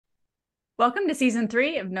Welcome to season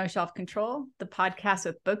 3 of No Shelf Control, the podcast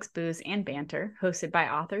with books, booze, and banter, hosted by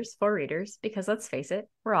authors for readers, because let's face it,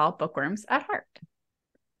 we're all bookworms at heart.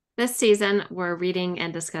 This season, we're reading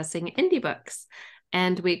and discussing indie books,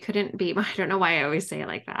 and we couldn't be, I don't know why I always say it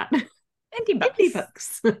like that. Indie books. Indie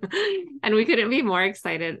books. And we couldn't be more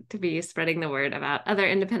excited to be spreading the word about other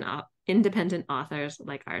independent authors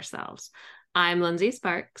like ourselves. I'm Lindsey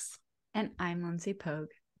Sparks. And I'm Lindsey Pogue.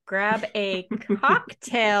 Grab a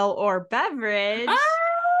cocktail or beverage,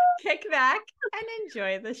 kick back, and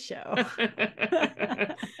enjoy the show.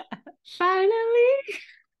 Finally.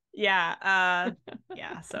 Yeah.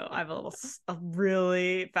 So I have a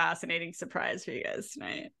really fascinating surprise for you guys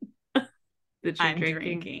tonight. I'm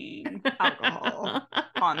drinking alcohol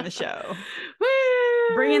on the show.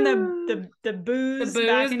 Woo! Bringing the booze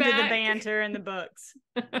back into the banter and the books.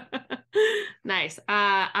 Nice.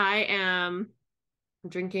 I am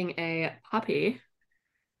drinking a poppy.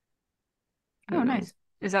 Oh, nice.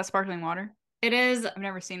 Is that sparkling water? It is. I've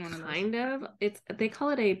never seen one of those. Kind of. They call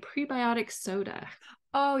it a prebiotic soda.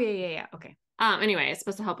 Oh, yeah. Okay. Anyway, it's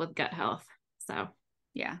supposed to help with gut health. So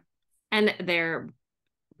yeah. And they're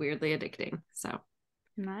weirdly addicting. So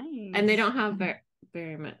nice. And they don't have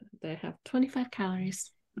very much. They have 25 calories.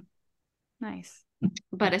 Nice.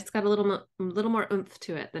 But it's got a little more oomph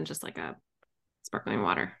to it than just like a sparkling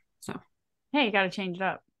water. So hey, you got to change it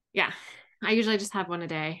up. Yeah. I usually just have one a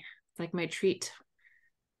day. It's like my treat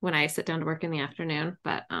when I sit down to work in the afternoon.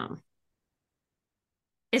 But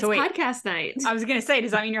it's podcast night. I was going to say,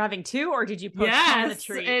 does that mean you're having two, or did you postpone the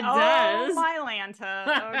treat? It does. Oh, my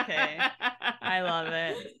Lanta. Okay. I love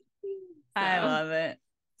it. I love it.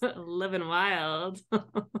 Living wild.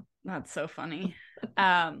 That's so funny.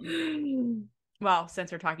 Well,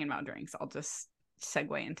 since we're talking about drinks, I'll just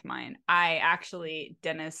segue into mine.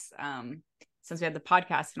 Dennis, since we had the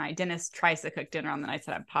podcast tonight, Dennis tries to cook dinner on the nights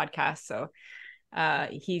that I have podcasts. So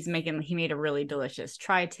he made a really delicious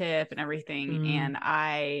tri-tip and everything. And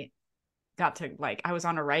I got to I was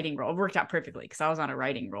on a writing roll. It worked out perfectly because I was on a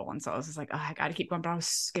writing roll. And so I was just like, oh, I got to keep going. But I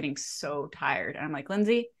was getting so tired. And I'm like,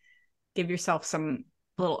 Lindsey, give yourself some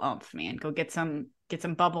little oomph, man. Go get some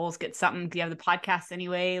bubbles, get something. You have the podcast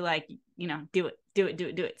anyway. Do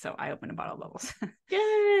it. So I opened a bottle of bubbles.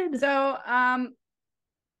 Good. So,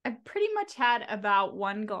 I've pretty much had about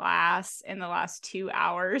one glass in the last 2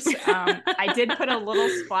 hours. I did put a little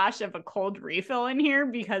splash of a cold refill in here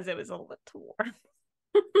because it was a little warm.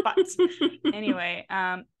 But anyway,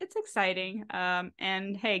 it's exciting.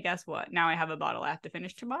 And hey, guess what? Now I have a bottle I have to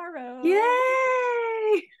finish tomorrow.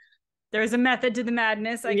 Yay! There's a method to the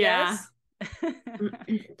madness, I guess.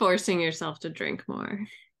 Forcing yourself to drink more.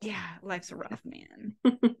 Yeah, life's rough, man.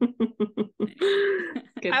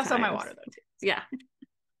 I also have my water though too. Yeah.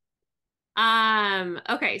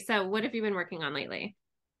 Okay, so what have you been working on lately?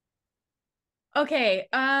 Okay,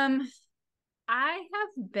 I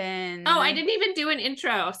have been. Oh, I didn't even do an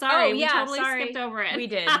intro. Sorry, we totally skipped over it. We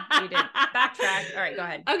did. Backtrack. All right, go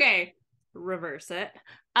ahead. Okay, reverse it.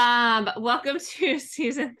 Welcome to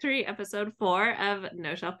season 3, episode 4 of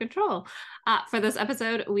No Shelf Control. For this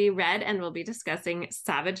episode, we read and will be discussing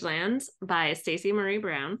Savage Lands by Stacey Marie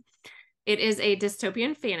Brown. It is a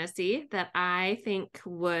dystopian fantasy that I think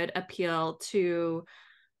would appeal to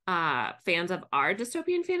fans of our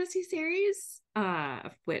dystopian fantasy series,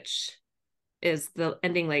 which is the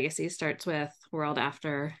ending legacy starts with World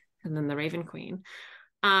After and then the Raven Queen.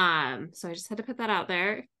 So I just had to put that out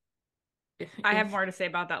there. I have more to say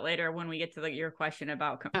about that later when we get to your question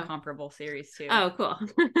about comparable series too. Oh, cool.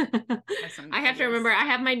 I have to remember, I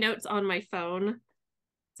have my notes on my phone.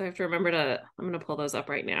 So I have to remember I'm going to pull those up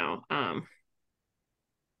right now. I'll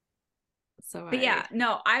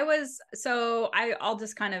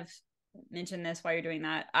just kind of mention this while you're doing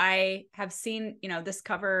that. I have seen, this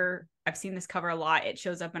cover. I've seen this cover a lot. It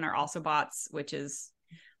shows up in our Also Bots, which is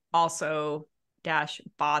also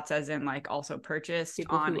 -bots as in also purchased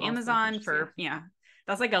people on Amazon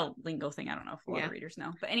that's like a lingo thing. I don't know if a lot of readers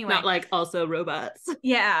know, but anyway, not like also robots.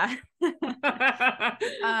 Yeah. But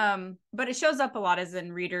it shows up a lot as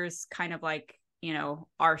in readers kind of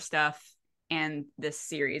our stuff and this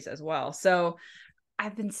series as well. So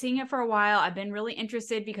I've been seeing it for a while. I've been really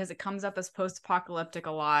interested because it comes up as post-apocalyptic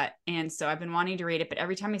a lot. And so I've been wanting to read it. But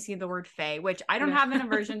every time I see the word fae, which I don't have an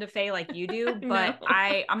aversion to fae like you do, but no.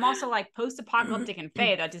 I'm also post-apocalyptic and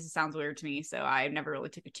fae. That just sounds weird to me. So I never really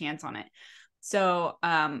took a chance on it. So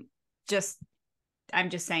I'm just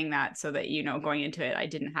saying that so that, going into it, I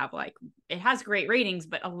didn't have it has great ratings,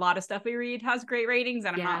 but a lot of stuff we read has great ratings.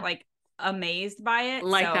 And I'm not amazed by it.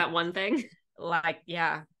 That one thing.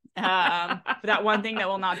 Yeah. That one thing that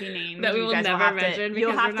will not be named that we will never mention,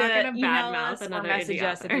 you'll because have we're not to going to email badmouth us or another message indie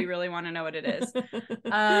us author. if you really want to know what it is.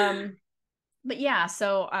 But yeah,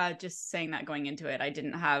 so just saying that going into it, I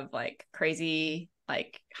didn't have like crazy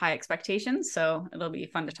like high expectations, so it'll be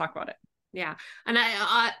fun to talk about it. Yeah. And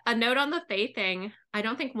I a note on the Faye thing, I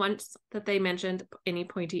don't think once that they mentioned any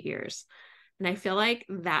pointy ears. And I feel like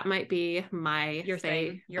that might be my Your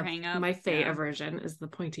thing, your hang up. My Faye aversion is the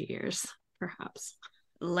pointy ears, perhaps.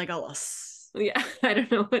 Legolas. Yeah, I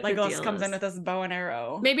don't know what Legolas comes in with this bow and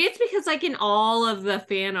arrow. Maybe it's because like in all of the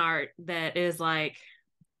fan art that is like,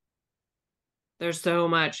 there's so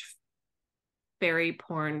much fairy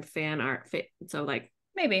porn fan art. So like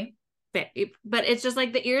maybe. But it's just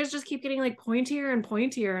like the ears just keep getting like pointier and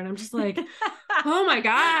pointier. And I'm just like, oh my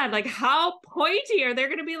God, like how pointy are they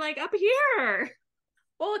going to be like up here?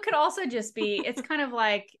 Well, it could also just be, it's kind of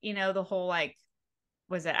like, you know, the whole like,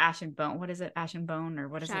 was it Ash and Bone? What is it? Ash and Bone, or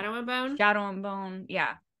what is Shadow it? and Bone? Shadow and Bone.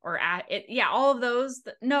 Yeah. Or yeah, all of those.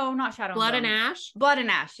 No, not Shadow Blood and Bone. and Ash? Blood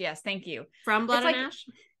and Ash. Yes. Thank you. From Blood and Ash?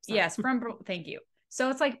 Sorry. Yes. Thank you. So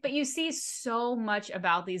it's like, but you see so much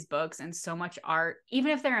about these books and so much art,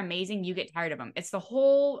 even if they're amazing, you get tired of them. It's the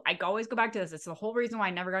whole, I always go back to this. It's the whole reason why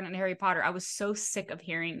I never got into Harry Potter. I was so sick of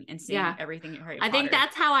hearing and seeing everything Harry Potter. I think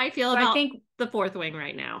that's how I feel about the Fourth Wing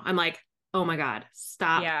right now. I'm like, oh my God,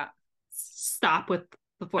 stop. Yeah. Stop with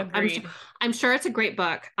the Fourth. I'm sure it's a great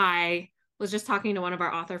book. I was just talking to one of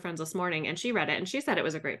our author friends this morning and she read it and she said it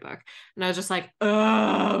was a great book. And I was just like,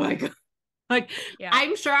 oh my God. Like,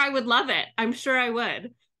 I'm sure I would love it. I'm sure I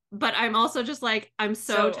would. But I'm also just like, I'm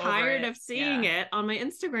so tired of seeing it on my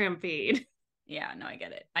Instagram feed. Yeah, no, I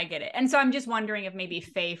get it. And so I'm just wondering if maybe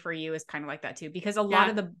Fae for you is kind of like that too, because a lot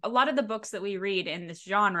of the books that we read in this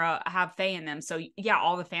genre have Fae in them. So yeah,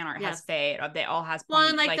 all the fan art has Fae. They all has well,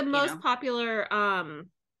 and like the most popular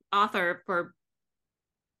author for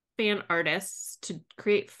fan artists to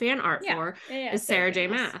create fan art for is Sarah J.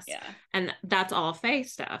 Maas. Yeah. And that's all Fae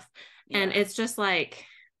stuff. Yeah. And it's just like,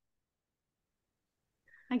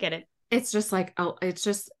 I get it. It's just like, oh, it's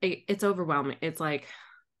overwhelming. It's like,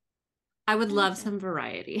 I would love some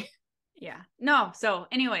variety. Yeah. No. So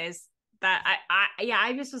anyways, that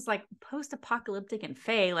I just was like post-apocalyptic and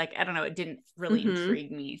Fae, like, I don't know, it didn't really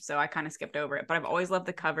intrigue me. So I kind of skipped over it, but I've always loved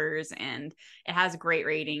the covers and it has great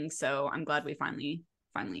ratings. So I'm glad we finally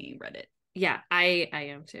read it. Yeah, I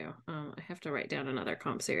am too. I have to write down another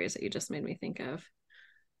comp series that you just made me think of.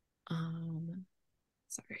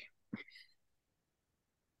 Sorry.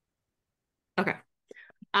 Okay.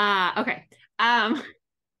 Okay.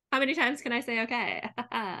 How many times can I say okay?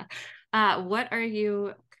 What are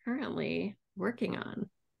you currently working on?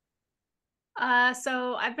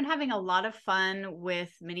 So I've been having a lot of fun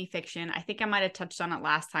with mini fiction. I think I might have touched on it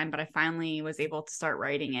last time, but I finally was able to start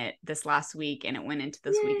writing it this last week and it went into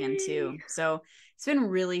this weekend too. So it's been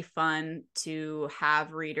really fun to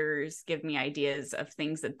have readers give me ideas of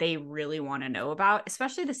things that they really want to know about,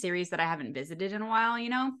 especially the series that I haven't visited in a while, you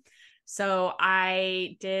know? So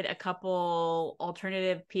I did a couple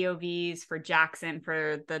alternative POVs for Jackson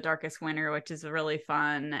for The Darkest Winter, which is really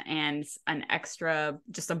fun, and an extra,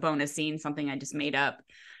 just a bonus scene, something I just made up.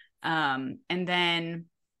 And then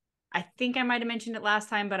I think I might have mentioned it last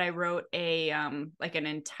time, but I wrote a like an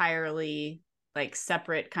entirely like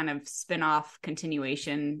separate kind of spin-off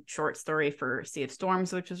continuation short story for Sea of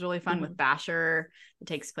Storms, which was really fun with Basher. It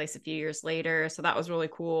takes place a few years later. So that was really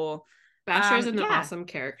cool. Basher is an awesome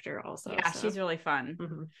character also. Yeah, she's really fun.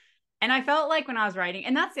 And I felt like when I was writing,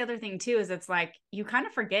 and that's the other thing too, is it's like, you kind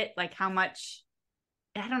of forget like how much,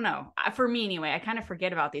 I don't know, for me anyway, I kind of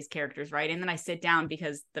forget about these characters, right? And then I sit down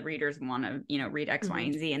because the readers want to, you know, read X, Y,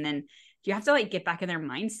 and Z. And then you have to like get back in their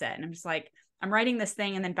mindset. And I'm just like, I'm writing this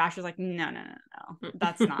thing. And then Basher's like, no,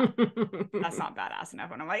 that's not badass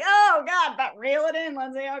enough. And I'm like, oh God, but reel it in,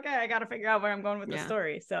 Lindsey. Okay, I got to figure out where I'm going with the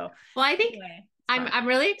story. So, well, I think I'm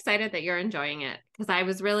really excited that you're enjoying it, because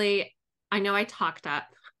I know I talked up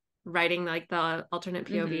writing like the alternate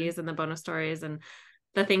POVs and the bonus stories and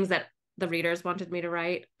the things that the readers wanted me to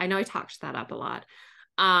write. I know I talked that up a lot.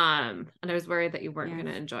 And I was worried that you weren't going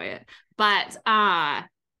to enjoy it. But I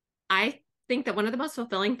think that one of the most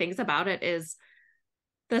fulfilling things about it is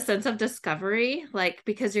the sense of discovery, like,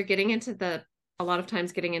 because you're getting into a lot of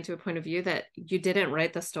times getting into a point of view that you didn't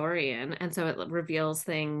write the story in. And so it reveals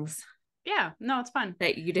things. Yeah, no, it's fun.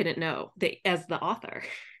 That you didn't know as the author.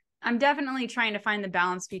 I'm definitely trying to find the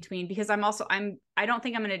balance between, because I don't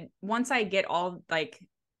think I'm going to, once I get all, like,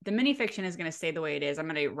 the mini fiction is going to stay the way it is. I'm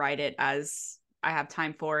going to write it as I have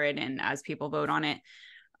time for it and as people vote on it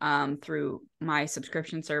through my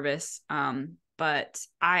subscription service. But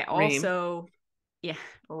I also, yeah,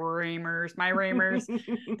 reamers, my reamers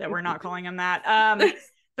that we're not calling them that.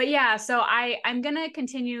 But yeah, so I'm gonna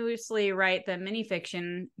continuously write the mini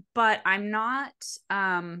fiction, but I'm not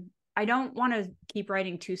I don't want to keep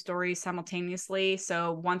writing 2 stories simultaneously.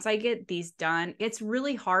 So once I get these done, it's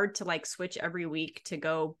really hard to like switch every week to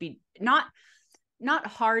go be not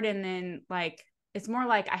hard, and then like it's more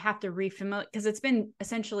like I have to refamiliar, because it's been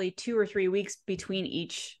essentially 2 or 3 weeks between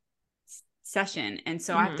each session, and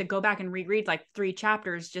so I have to go back and reread like 3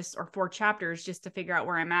 chapters just or 4 chapters just to figure out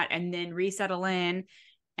where I'm at, and then resettle in,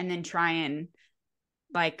 and then try and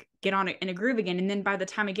like get on in a groove again. And then by the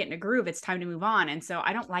time I get in a groove, it's time to move on. And so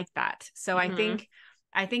I don't like that. So I think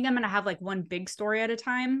I'm going to have like one big story at a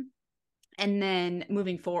time. And then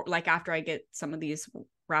moving forward, like after I get some of these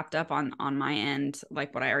wrapped up on my end,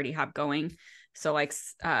 like what I already have going. So like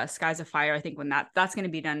Skies of Fire, I think when that's going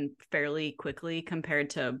to be done fairly quickly compared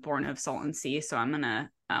to Born of Salt and Sea. So I'm going to,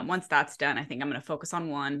 once that's done, I think I'm going to focus on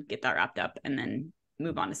one, get that wrapped up, and then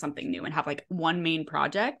move on to something new and have like one main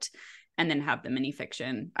project, and then have the mini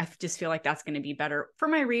fiction. I just feel like that's going to be better for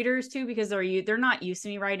my readers too, because they're not used to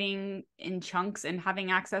me writing in chunks and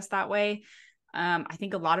having access that way. I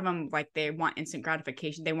think a lot of them, like, they want instant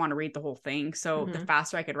gratification. They want to read the whole thing. So the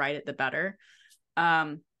faster I could write it, the better.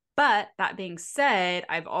 But that being said,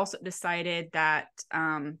 I've also decided that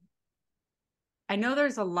I know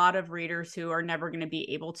there's a lot of readers who are never going to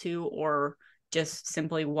be able to, or just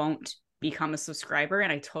simply won't become a subscriber.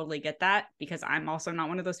 And I totally get that, because I'm also not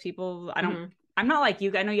one of those people. I'm not like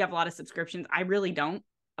you. I know you have a lot of subscriptions. I really don't.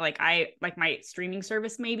 I like my streaming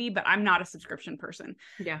service maybe, but I'm not a subscription person.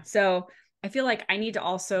 Yeah. So I feel like I need to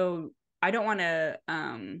also, I don't want to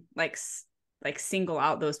like single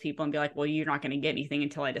out those people and be like, well, you're not going to get anything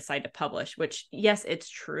until I decide to publish, which yes, it's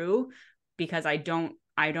true, because I don't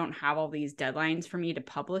have all these deadlines for me to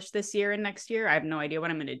publish this year and next year. I have no idea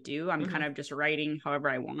what I'm going to do. I'm kind of just writing however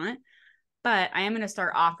I want. But I am going to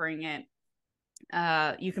start offering it.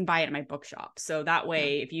 You can buy it at my bookshop. So that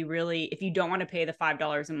way, if you don't want to pay the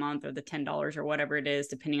 $5 a month or the $10 or whatever it is,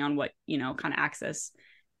 depending on what, kind of access,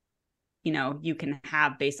 you can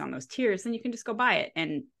have based on those tiers, then you can just go buy it.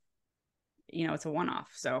 And, it's a one-off.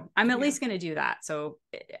 So I'm at least going to do that. So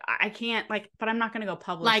I can't but I'm not going to go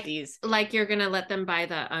publish these. Like you're going to let them buy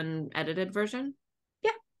the unedited version?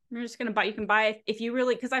 Yeah. You're just going to buy, you can buy it if you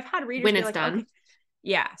really, because I've had readers when be it's like, done. okay,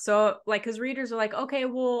 yeah. So because readers are like, okay,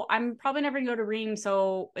 well, I'm probably never gonna go to REAM.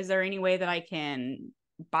 So is there any way that I can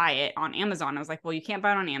buy it on Amazon? I was like, well, you can't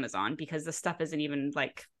buy it on Amazon because the stuff isn't even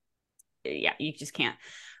you just can't.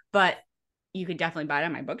 But you could definitely buy it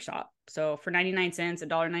at my bookshop. So for 99 cents,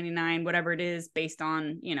 $1.99, whatever it is, based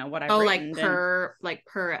on, what I've written. Per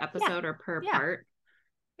episode or per part.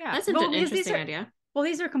 Yeah. That's an interesting idea. Well,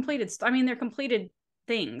 these are completed. They're completed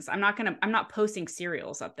things. I'm not posting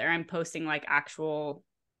serials up there. I'm posting actual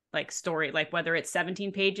story, whether it's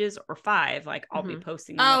 17 pages or 5, I'll be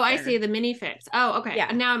posting them I see the mini fix. Oh, okay.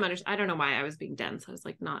 Yeah. Now I'm I don't know why I was being dense. I was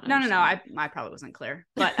not. No. I probably wasn't clear,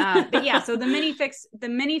 but yeah. So the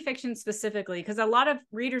mini fiction specifically, because a lot of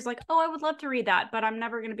readers I would love to read that, but I'm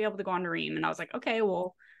never going to be able to go on to REAM. And I was like, okay,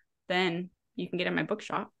 well, then you can get it in my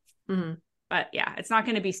bookshop. But yeah, it's not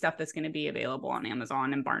going to be stuff that's going to be available on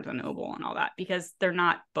Amazon and Barnes & Noble and all that, because they're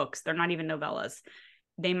not books. They're not even novellas.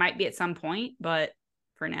 They might be at some point, but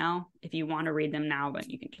for now, if you want to read them now, then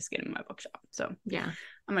you can just get them in my bookshop. So yeah,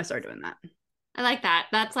 I'm going to start doing that. I like that.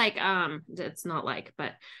 That's it's not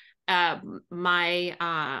but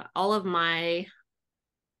all of my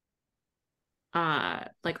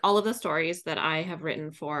all of the stories that I have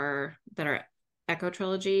written that are Echo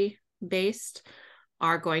Trilogy based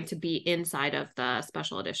are going to be inside of the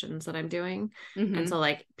special editions that I'm doing. And so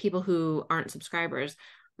people who aren't subscribers,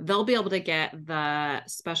 they'll be able to get the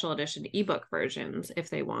special edition ebook versions if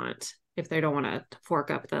they don't want to fork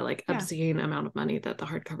up the obscene amount of money that the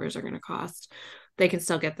hardcovers are going to cost. They can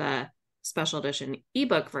still get the special edition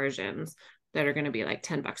ebook versions that are going to be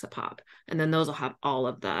 $10 a pop. And then those will have all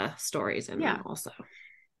of the stories in them also.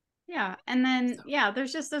 Yeah. And then,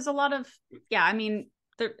 there's a lot of,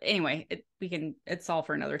 anyway, it's all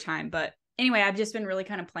for another time. But anyway, I've just been really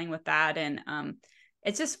kind of playing with that. And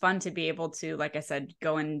it's just fun to be able to, like I said,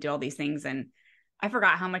 go and do all these things. And I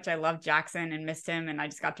forgot how much I loved Jackson and missed him. And I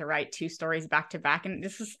just got to write 2 stories back to back. And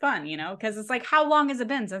this was fun, because it's how long has it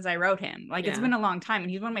been since I wrote him? It's been a long time, and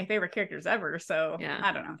he's one of my favorite characters ever. So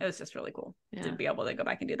I don't know. It was just really cool to be able to go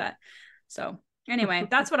back and do that. So anyway,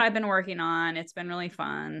 that's what I've been working on. It's been really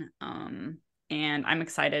fun. And I'm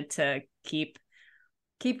excited to keep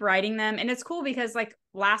writing them. And it's cool because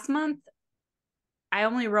last month, I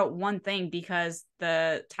only wrote one thing because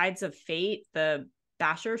the Tides of Fate, the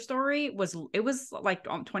Basher story was like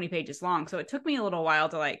 20 pages long. So it took me a little while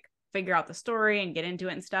to like figure out the story and get into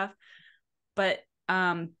it and stuff. But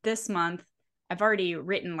this month I've already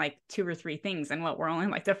written like 2 or 3 things and we're only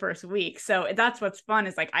like the first week. So that's what's fun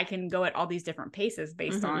is like I can go at all these different paces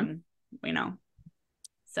based on, you know.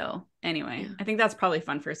 So anyway, I think that's probably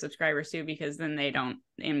fun for subscribers too, because then they don't,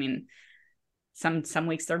 I mean, some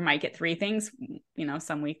weeks they might get 3 things, you know,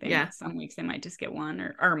 some weeks they might just get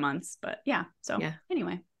 1 or months, but yeah. So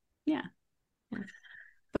anyway, yeah. But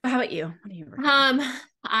how about you? What are you working on?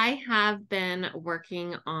 I have been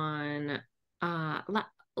working on,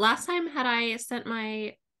 last time had I sent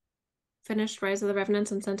my finished Rise of the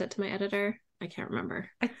Revenants and sent it to my editor? I can't remember.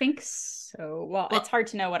 I think so. Well, it's hard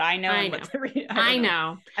to know what I know. And what to read. I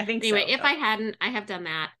know. I think anyway, so. If I hadn't, I have done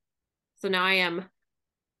that. So now I am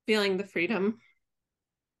feeling the freedom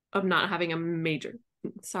of not having a major,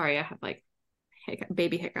 sorry, I have like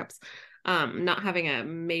baby hiccups. Not having a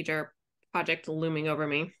major project looming over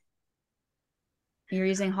me. You're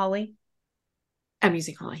using Holly? I'm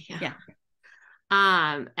using Holly, yeah.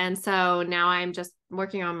 And so now I'm just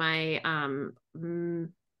working on my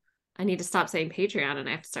I need to stop saying Patreon and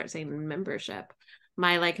I have to start saying membership.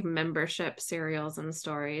 My like membership serials and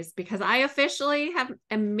stories, because I officially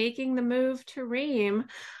am making the move to REAM.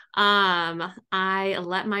 I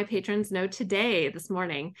let my patrons know this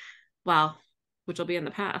morning. Well, which will be in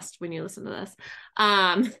the past when you listen to this.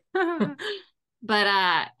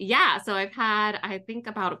 But yeah, so I've had, I think,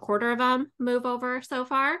 about a quarter of them move over so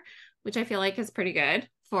far, which I feel like is pretty good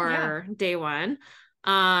for day one.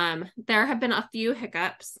 There have been a few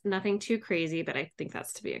hiccups, nothing too crazy, but I think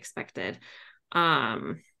that's to be expected.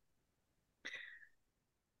 And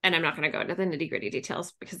I'm not going to go into the nitty-gritty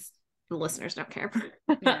details because the listeners don't care,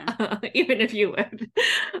 even if you would.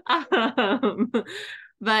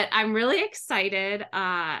 But I'm really excited.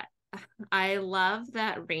 I love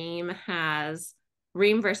that REAM versus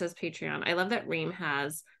Patreon. I love that REAM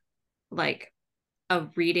has like a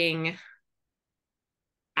reading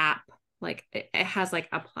app. Like it has like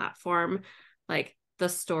a platform, like the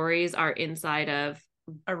stories are inside of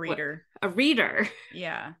a reader.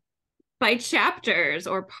 Yeah. By chapters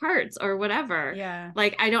or parts or whatever. Yeah.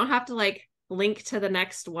 Like I don't have to like link to the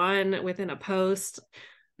next one within a post.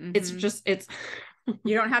 It's just,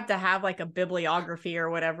 you don't have to have like a bibliography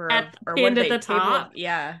or whatever pinned at the top.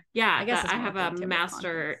 Yeah. I guess I have a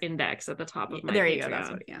master index at the top of my there Patreon. You go.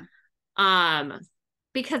 That's what,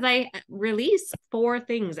 because I release 4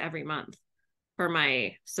 things every month for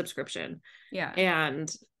my subscription. Yeah.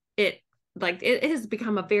 And it has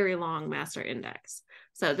become a very long master index.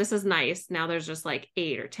 So this is nice. Now there's just like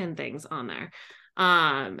 8 or 10 things on there.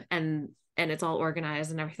 And it's all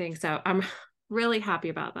organized and everything. So I'm really happy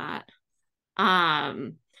about that.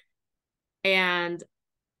 And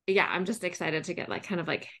yeah, I'm just excited to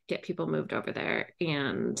get people moved over there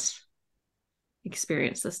and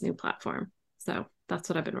experience this new platform. So that's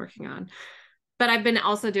what I've been working on. But I've been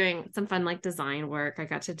also doing some fun like design work. I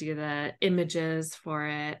got to do the images for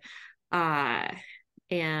it.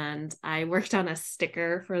 And I worked on a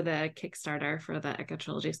sticker for the Kickstarter for the Echo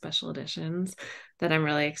Trilogy Special Editions that I'm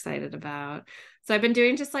really excited about. So I've been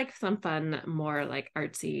doing just like some fun, more like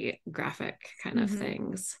artsy graphic kind of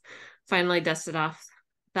things. Finally dusted off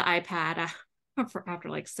the iPad after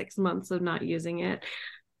like 6 months of not using it.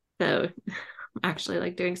 So I'm actually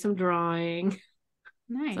like doing some drawing.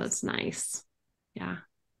 Nice. So it's nice. Yeah.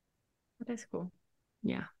 That is cool.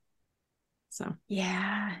 Yeah. So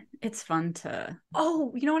yeah, it's fun to.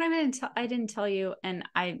 Oh, you know what I didn't tell you, and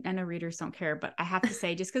I know readers don't care, but I have to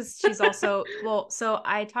say, just because she's also well. So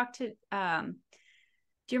I talked to.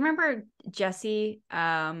 Do you remember Jessie,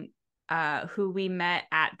 who we met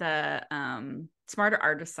at the Smarter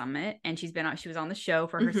Artist Summit, and she was on the show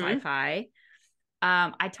for her sci-fi.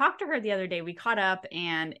 I talked to her the other day. We caught up,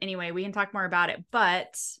 and anyway, we can talk more about it,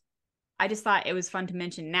 but I just thought it was fun to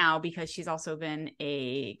mention now because she's also been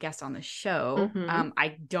a guest on the show.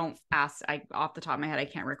 Off the top of my head, I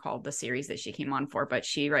can't recall the series that she came on for, but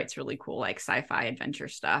she writes really cool, like sci-fi adventure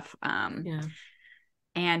stuff.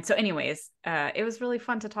 And so anyways, it was really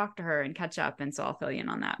fun to talk to her and catch up. And so I'll fill you in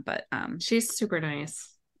on that, but she's super nice.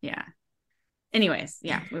 Yeah. Anyways,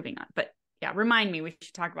 yeah, moving on, but yeah, remind me, we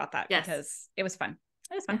should talk about that because it was fun.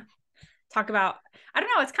 It was fun. Yeah. Talk about, I don't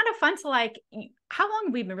know, it's kind of fun to like, how long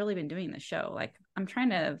have we really been doing this show? Like, I'm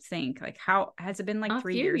trying to think, like, how has it been like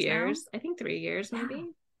 3 years now? I think 3 years maybe.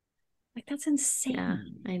 Like, that's insane. Yeah,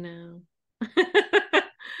 I know.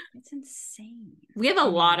 It's insane. We have a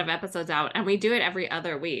lot of episodes out and we do it every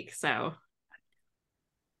other week. So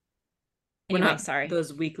anyway, we're not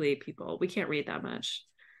those weekly people. We can't read that much.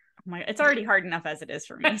 it's already hard enough as it is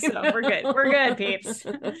for me. So we're good. We're good, peeps.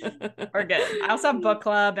 We're good. I also have book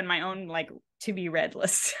club and my own like to be read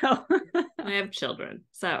list. So I have children.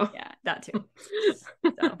 So yeah, that too.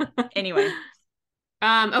 So anyway.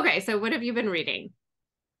 Okay, so what have you been reading?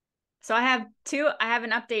 So I have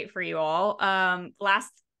an update for you all.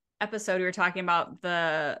 Last episode we were talking about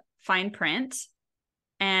the fine print,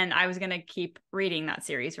 and I was gonna keep reading that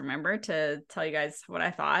series, remember, to tell you guys what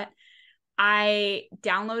I thought. I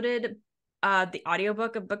downloaded the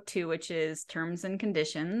audiobook of book 2, which is Terms and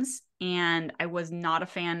Conditions, and I was not a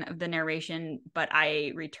fan of the narration, but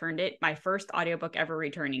I returned it. My first audiobook ever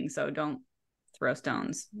returning, so don't throw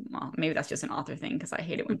stones. Well, maybe that's just an author thing because I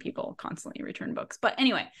hate it when people constantly return books. But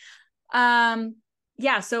anyway,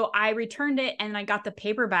 yeah, so I returned it and I got the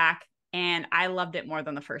paperback and I loved it more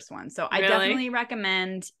than the first one. So I definitely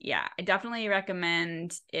recommend,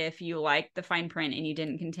 if you like the fine print and you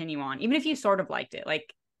didn't continue on, even if you sort of liked it,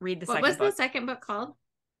 like read the second book. What was the second book called?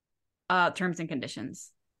 Terms and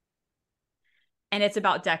Conditions. And it's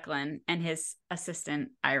about Declan and his assistant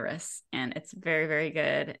Iris, and it's very, very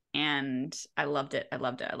good. And I loved it.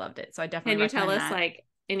 So I definitely. Can you tell us like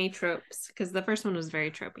any tropes? Because the first one was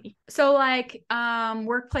very tropey. So like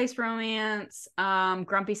workplace romance,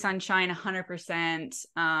 grumpy sunshine, 100%.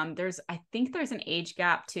 I think there's an age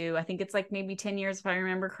gap too. I think it's like maybe 10 years if I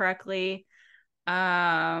remember correctly.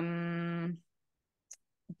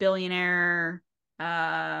 Billionaire.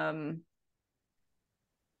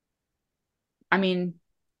 I mean,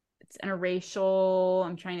 it's interracial.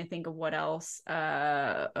 I'm trying to think of what else.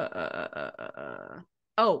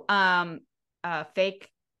 Fake.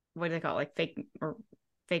 What do they call it? Like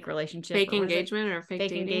fake relationship, fake engagement, or fake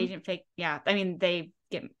dating? Engagement, fake. Yeah, I mean they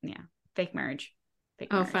get fake marriage.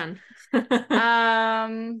 Fun.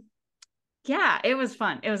 Yeah, it was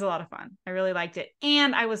fun. It was a lot of fun. I really liked it.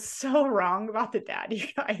 And I was so wrong about the dad, you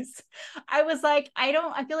guys. I was like, I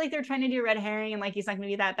feel like they're trying to do red herring and like he's not gonna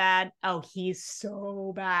be that bad. Oh, he's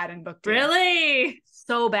so bad in book 2. Really?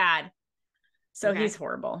 So bad. So he's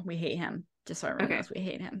horrible. We hate him. Just so everyone knows, we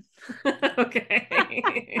hate him. Okay.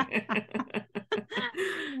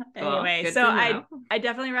 Anyway, so I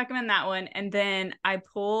definitely recommend that one. And then I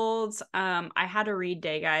pulled I had a read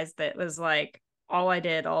day, guys, that was like all I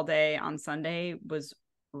did all day on Sunday was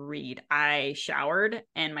read. I showered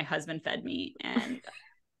and my husband fed me, and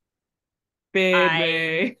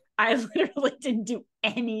I literally didn't do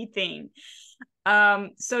anything.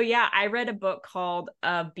 So yeah, I read a book called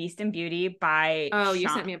Beast and Beauty by you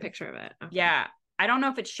sent me a picture of it. Okay. Yeah. I don't know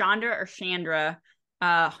if it's Chanda or Chandra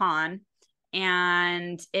Hahn.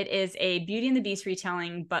 And it is a Beauty and the Beast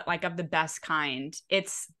retelling, but like of the best kind.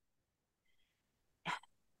 It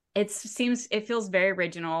feels very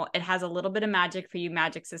original. It has a little bit of magic for you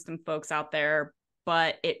magic system folks out there,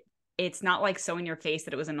 but it's not like so in your face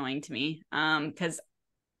that it was annoying to me. Because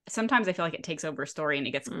sometimes I feel like it takes over a story and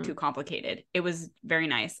it gets too complicated. It was very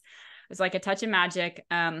nice. It was like a touch of magic.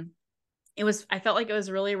 I felt like it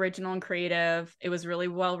was really original and creative. It was really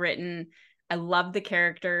well written. I loved the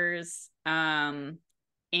characters. And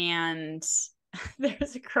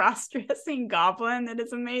there's a cross-dressing goblin that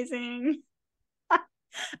is amazing.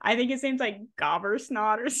 I think his name's like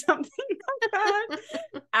Gobbersnot or something like that.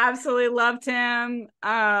 Absolutely loved him.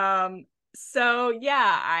 So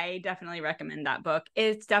yeah, I definitely recommend that book.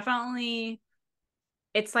 It's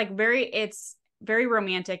very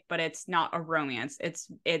romantic, but it's not a romance.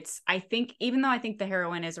 I think, even though I think the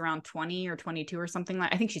heroine is around 20 or 22 or something,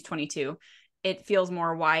 like I think she's 22, it feels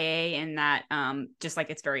more YA in that just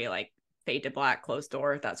like it's very like fade to black, closed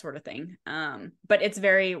door, that sort of thing. But it's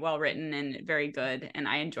very well written and very good, and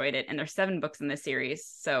I enjoyed it. And there's 7 books in this series,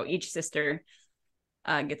 so each sister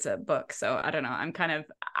gets a book. So I don't know. I'm kind of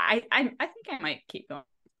I think I might keep going.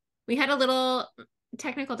 We had a little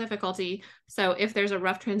technical difficulty, so if there's a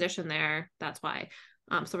rough transition there, that's why.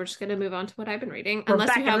 So we're just going to move on to what I've been reading.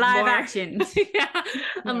 Unless you have live action. Yeah.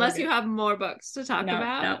 Unless you have more books to talk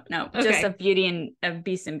about. No. Okay. Just of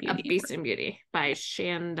Beast and Beauty. Beast and Beauty by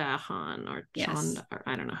Chanda Hahn or Chanda, or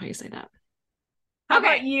I don't know how you say that. How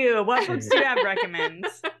about you? What books do you have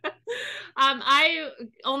recommends? I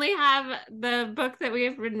only have the book that we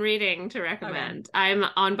have been reading to recommend. Okay. I'm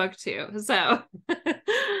on book 2. So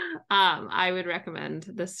I would recommend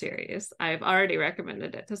this series. I've already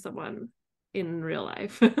recommended it to someone in real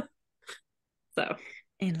life. So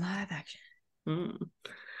in live action.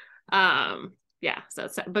 Yeah, so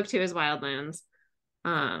book 2 is Wildlands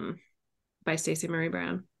by Stacey Marie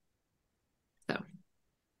Brown. So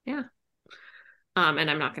yeah.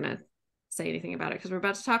 And I'm not gonna say anything about it because we're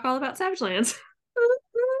about to talk all about Savage Lands.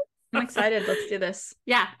 I'm excited. Let's do this.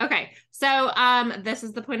 Yeah. Okay. So this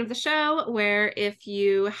is the point of the show where if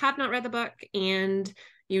you have not read the book and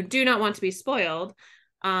you do not want to be spoiled,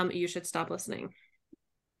 you should stop listening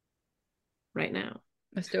right now.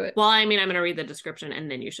 Let's do it. Well, I mean, I'm going to read the description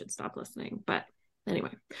and then you should stop listening. But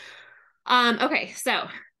anyway. Okay. So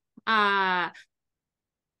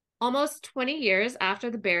almost 20 years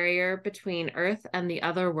after the barrier between Earth and the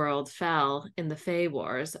other world fell in the Fae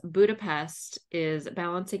Wars, Budapest is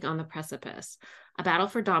balancing on the precipice. A battle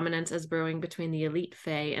for dominance is brewing between the elite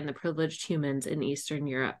Fae and the privileged humans in Eastern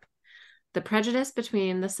Europe. The prejudice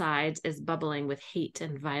between the sides is bubbling with hate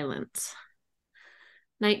and violence.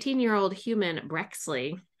 19-year-old human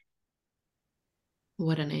Brexley,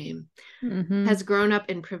 what a name, has grown up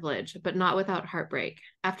in privilege, but not without heartbreak.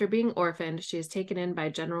 After being orphaned, she is taken in by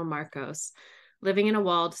General Marcos, living in a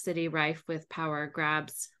walled city rife with power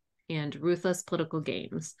grabs and ruthless political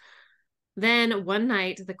games. Then, one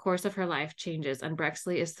night, the course of her life changes, and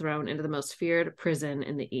Brexley is thrown into the most feared prison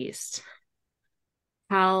in the East.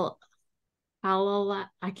 I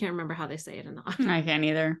can't remember how they say it in the I can't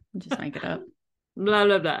either. Just make it up. Blah,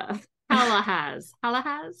 blah, blah. Halahaz.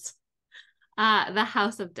 The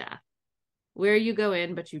House of Death, where you go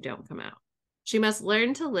in, but you don't come out. She must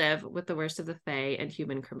learn to live with the worst of the Fae and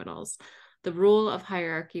human criminals. The rule of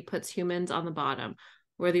hierarchy puts humans on the bottom,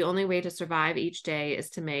 where the only way to survive each day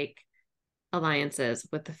is to make alliances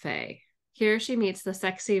with the Fae. Here she meets the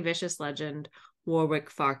sexy, vicious legend,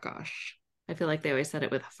 Warwick Farquaad. I feel like they always said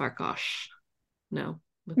it with Farquaad. No.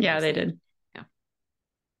 Yeah, they did. Yeah.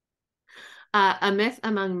 A myth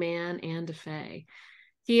among man and Fae.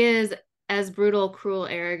 He is as brutal, cruel,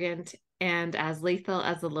 arrogant, and as lethal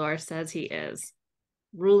as the lore says he is,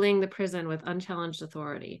 ruling the prison with unchallenged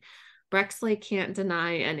authority. Brexley can't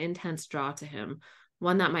deny an intense draw to him,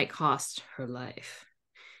 one that might cost her life.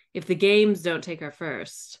 If the games don't take her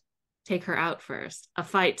out first, a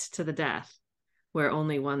fight to the death, where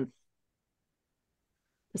only one...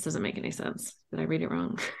 This doesn't make any sense. Did I read it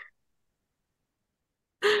wrong?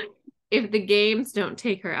 If the games don't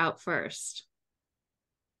take her out first,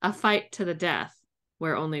 a fight to the death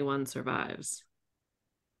where only one survives.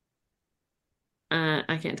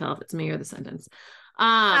 I can't tell if it's me or the sentence.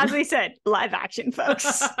 As we said, live action,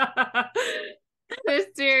 folks. This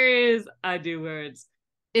series, I do words,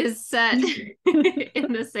 is set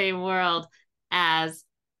in the same world as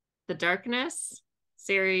the Darkness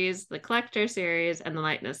series, the Collector series, and the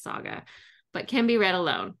Lightness saga, but can be read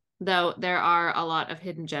alone, though there are a lot of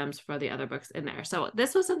hidden gems for the other books in there. So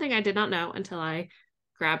this was something I did not know until I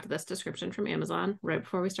grabbed this description from Amazon right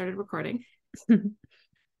before we started recording.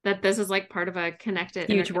 That this is like part of a connected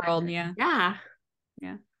huge world. Yeah.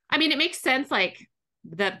 I mean, it makes sense, like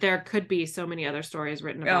that there could be so many other stories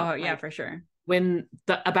written about. Oh yeah, for sure. When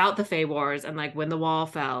about the Fae Wars and like when the wall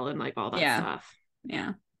fell and like all that stuff.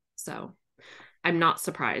 Yeah. So I'm not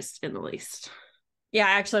surprised in the least. Yeah,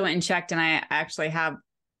 I actually went and checked, and I actually have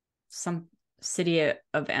some City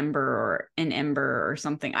of Ember or in Ember or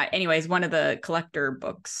something. Anyways, one of the collector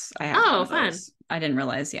books I have. Oh, fun. I didn't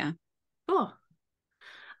realize. Yeah. Cool.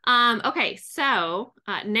 Okay, so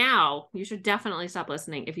now you should definitely stop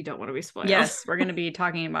listening if you don't want to be spoiled. Yes, we're going to be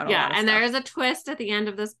talking about a lot of and stuff. there is a twist at the end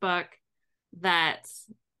of this book that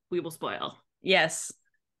we will spoil. Yes.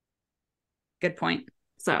 Good point.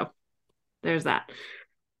 So there's that.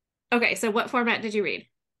 Okay, so what format did you read?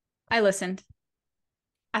 I listened.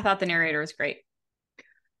 I thought the narrator was great.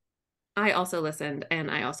 I also listened, and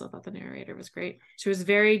I also thought the narrator was great. She was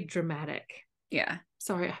very dramatic. Yeah.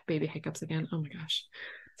 Sorry, I have baby hiccups again. Oh my gosh.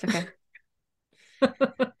 It's okay.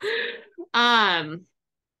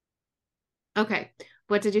 Okay.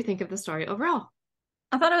 What did you think of the story overall?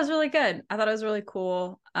 I thought it was really good. I thought it was really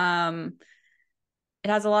cool. It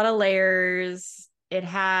has a lot of layers. It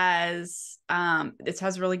has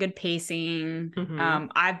really good pacing.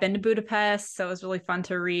 I've been to Budapest, so it was really fun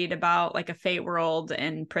to read about like a fate world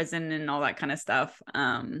and prison and all that kind of stuff.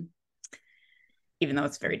 Even though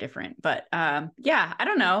it's very different, but yeah, I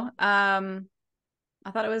don't know. I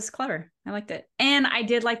thought it was clever. I liked it, and I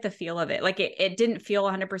did like the feel of it. Like it didn't feel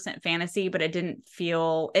 100% fantasy, but it didn't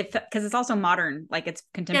feel it because it's also modern. Like it's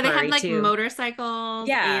contemporary. Yeah, they had like too. Motorcycles.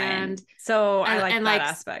 Yeah, and so I like that like,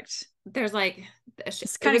 aspect. There's like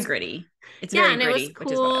it's kind of gritty. It's very gritty, and it was cool.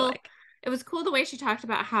 Which is what I like. It was cool the way she talked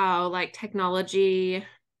about how like technology,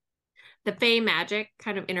 the Fae magic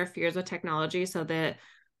kind of interferes with technology, so that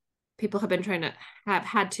people have been trying to have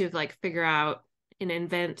had to like figure out and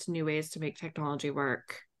invent new ways to make technology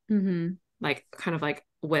work, like kind of like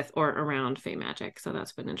with or around Fae magic. So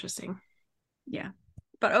that's been interesting. Yeah,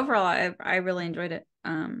 but overall, I really enjoyed it.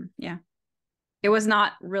 Yeah, it was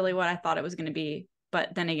not really what I thought it was going to be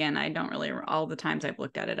But then again, I don't really, all the times I've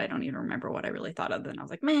looked at it, I don't even remember what I really thought of it. And I was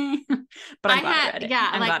like, meh. But I'm glad I read it. Yeah,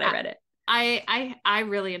 I'm glad I read it. I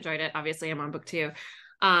really enjoyed it. Obviously, I'm on book 2.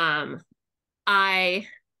 I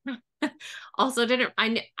also didn't,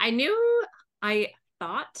 I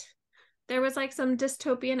thought there was like some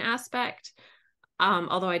dystopian aspect.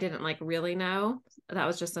 Although I didn't like really know. That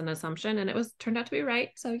was just an assumption, and it was turned out to be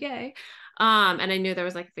right. So yay. And I knew there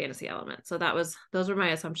was like a fantasy element. So those were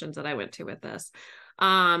my assumptions that I went to with this.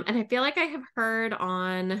 And I feel like I have heard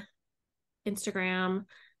on Instagram,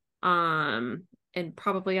 and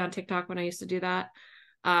probably on TikTok when I used to do that,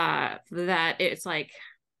 that it's like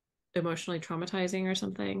emotionally traumatizing or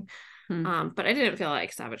something. But I didn't feel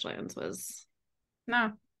like Savage Lands was.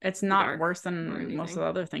 No, it's not worse than most of the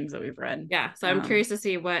other things that we've read. Yeah. So I'm curious to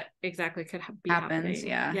see what exactly could be happening.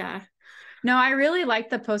 Yeah. Yeah. No, I really like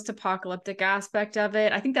the post-apocalyptic aspect of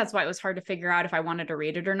it. I think that's why it was hard to figure out if I wanted to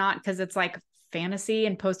read it or not, because it's like fantasy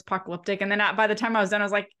and post-apocalyptic. And then by the time I was done, I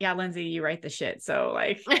was like, yeah, Lindsey, you write the shit. So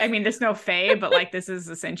like, I mean, there's no fae, but like, this is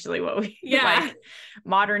essentially what we like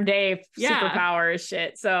modern day superpowers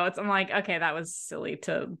shit. So I'm like, okay, that was silly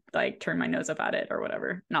to like turn my nose up at it or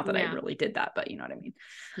whatever. Not that I really did that, but you know what I mean?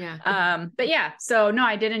 Yeah. But yeah, so no,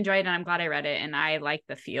 I did enjoy it and I'm glad I read it and I like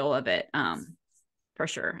the feel of it. For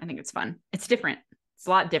sure. I think it's fun. It's different. It's a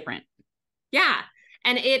lot different. Yeah.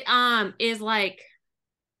 And it is like,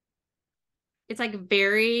 it's like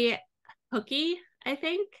very hooky, I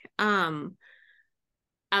think.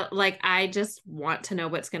 Like I just want to know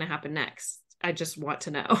what's going to happen next. I just want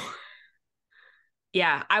to know.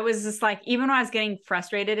 Yeah, I was just like, even when I was getting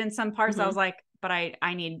frustrated in some parts, I was like, but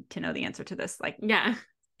I need to know the answer to this. Like, yeah,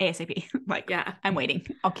 ASAP. Like, yeah, I'm waiting.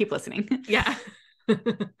 I'll keep listening. Yeah.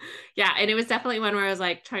 Yeah. And it was definitely one where I was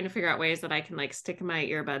like trying to figure out ways that I can like stick my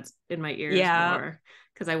earbuds in my ears more.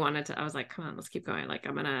 Cause I was like, come on, let's keep going. Like,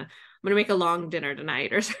 I'm going to make a long dinner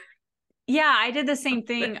tonight or something. Yeah, I did the same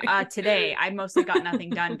thing today. I mostly got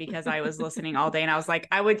nothing done because I was listening all day and I was like,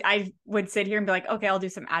 I would sit here and be like, okay, I'll do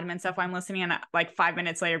some admin stuff while I'm listening. And like 5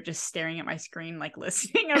 minutes later, just staring at my screen, like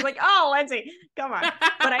listening. I was like, oh, Lindsey, come on.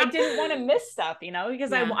 But I didn't want to miss stuff, you know,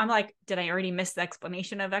 because I'm like, did I already miss the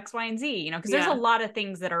explanation of X, Y, and Z? You know, because there's a lot of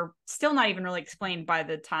things that are still not even really explained by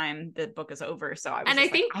the time the book is over. So I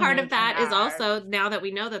think part of that is also now that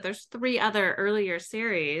we know that there's 3 other earlier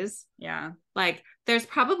series. Yeah. Like there's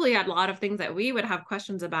probably a lot of things that we would have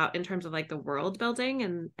questions about in terms of like the world building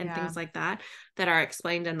and things like that are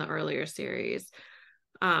explained in the earlier series.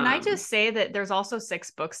 Can I just say that there's also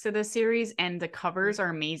 6 books to this series and the covers are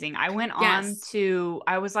amazing. I went on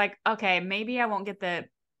I was like, okay, maybe I won't get the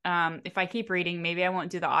if I keep reading, maybe I won't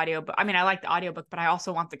do the audio, but I mean, I like the audiobook, but I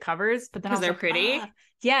also want the covers. But then I was they're like, pretty.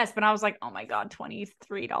 Yes, but I was like, oh my god,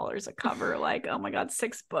 $23 a cover. Like, oh my god,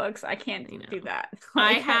 6 books. I can't do that.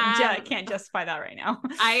 Like, I can't justify that right now.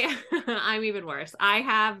 I'm even worse. I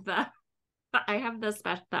have the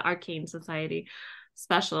Arcane Society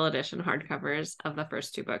special edition hardcovers of the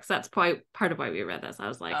first 2 books. That's part of why we read this. I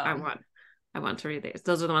was like, I want to read these.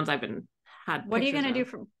 Those are the ones I've been had. What are you gonna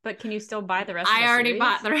do but can you still buy the rest of the series? I already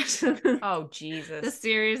bought the rest of the Oh Jesus. The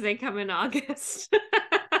series, they come in August.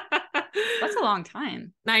 That's a long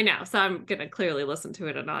time. I know. So I'm gonna clearly listen to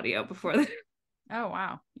it in audio before the Oh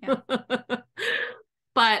wow. Yeah.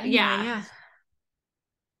 But yeah.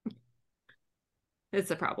 It's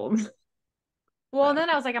a problem. Well, then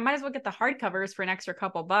I was like, I might as well get the hardcovers for an extra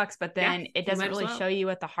couple bucks, but then it doesn't really show you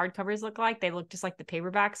what the hardcovers look like. They look just like the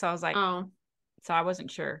paperback. So I was like, so I wasn't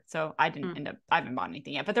sure. So I didn't I haven't bought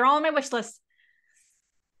anything yet, but they're all on my wish list.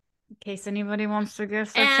 In case anybody wants to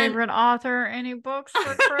give their favorite author any books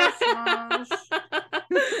for Christmas.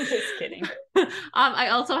 Just kidding. I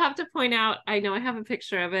also have to point out, I know I have a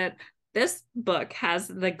picture of it. This book has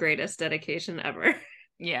the greatest dedication ever.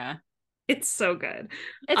 Yeah. It's so good.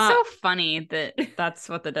 It's so funny that that's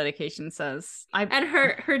what the dedication says. And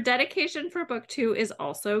her dedication for book 2 is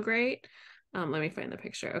also great. Let me find the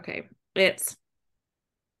picture. Okay. It's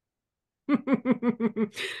to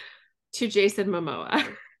Jason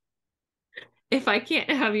Momoa. If I can't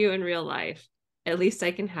have you in real life, at least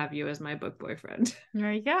I can have you as my book boyfriend.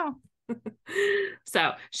 There you go.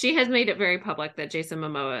 So she has made it very public that Jason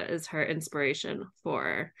Momoa is her inspiration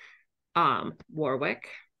for Warwick.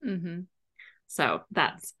 Mm-hmm. So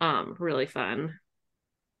that's really fun.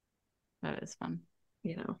 That is fun.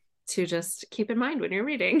 You know, to just keep in mind when you're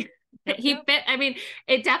reading. I mean,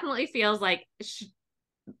 it definitely feels like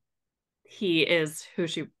he is who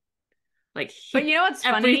she, like. But you know what's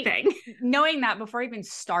everything. Funny? Knowing that before I even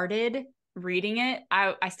started reading it,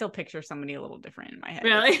 I still picture somebody a little different in my head.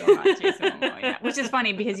 Really? It's still not Jason Momoa, yeah. Which is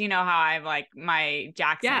funny because you know how I've like my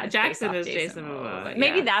Jackson is based off Jason Momoa. But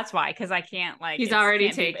maybe that's why, because I can't like he's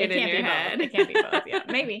already taken in your head. It can't be both. Yeah,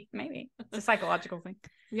 maybe it's a psychological thing.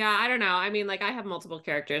 Yeah, I don't know. I mean, like I have multiple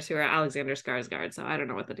characters who are Alexander Skarsgård, so I don't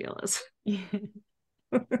know what the deal is.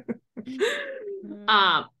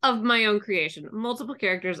 Of my own creation, multiple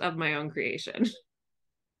characters of my own creation.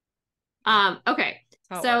 Okay,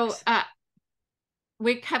 so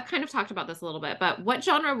we have kind of talked about this a little bit, but what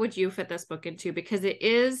genre would you fit this book into? Because it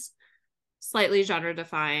is slightly genre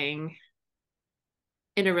defying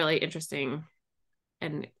in a really interesting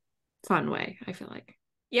and fun way, I feel like.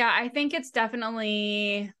 Yeah, I think it's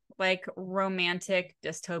definitely like romantic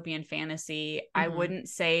dystopian fantasy. I wouldn't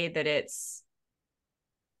say that it's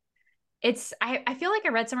I feel like I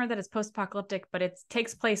read somewhere that it's post-apocalyptic, but it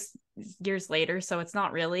takes place years later, so it's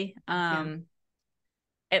not really.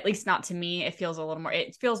 At least not to me. It feels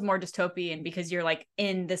more dystopian because you're like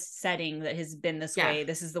in this setting that has been this way.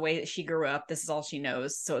 This is the way that she grew up. This is all she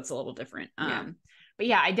knows. So it's a little different. But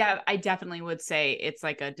yeah, I definitely would say it's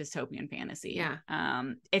like a dystopian fantasy. Yeah.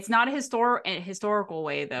 It's not a historical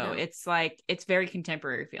way though. No. It's like, it's very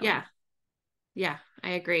contemporary feeling. Yeah. Yeah,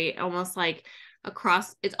 I agree. Almost like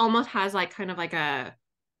it almost has like kind of like a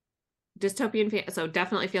dystopian, so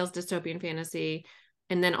definitely feels dystopian fantasy.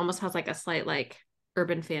 And then almost has like a slight like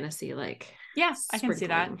urban fantasy, like I can see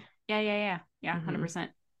that. Yeah 100%.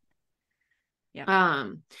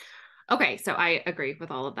 Okay, so I agree with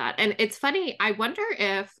all of that. And it's funny, I wonder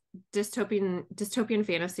if dystopian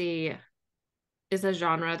fantasy is a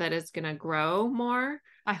genre that is going to grow more.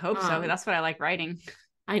 I hope so. That's what I like writing.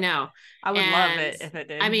 I know. I would love it if it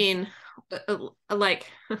did. I mean, like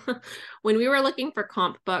when we were looking for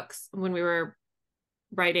comp books, when we were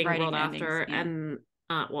writing World endings, After and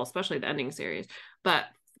well, especially the ending series, but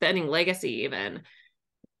the ending legacy even,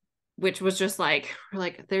 which was just like, we're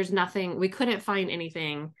like, there's nothing, we couldn't find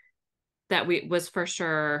anything that was for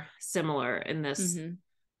sure similar in this,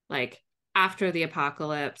 like after the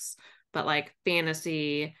apocalypse, but like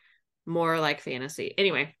fantasy, more like fantasy.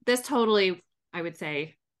 Anyway, this totally, I would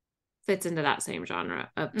say, fits into that same genre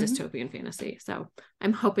of dystopian fantasy. So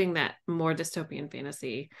I'm hoping that more dystopian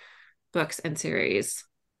fantasy books and series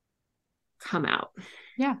come out.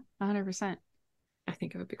 Yeah, 100%. I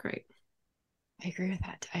think it would be great. I agree with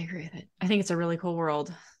that. I think it's a really cool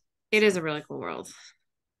world. It is a really cool world.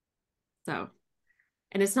 So,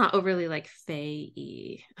 and it's not overly like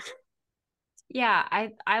fae-y. Yeah,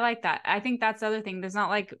 I like that. I think that's the other thing. There's not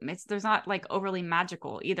like overly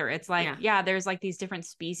magical either. It's like, there's like these different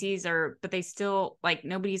species but they still like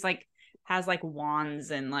nobody's like has like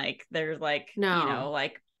wands and like there's like, you know,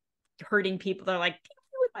 like hurting people. They're like,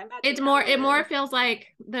 with my magic it more feels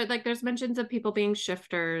like there's mentions of people being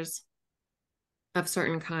shifters of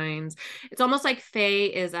certain kinds. It's almost like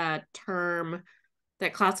fae is a term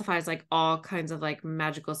that classifies like all kinds of like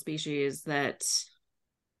magical species that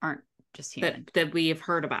aren't just human that we have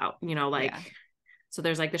heard about, you know, like so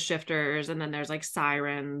there's like the shifters and then there's like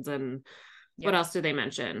sirens and what else do they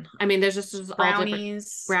mention? I mean, there's just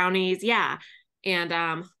brownies. All brownies, yeah.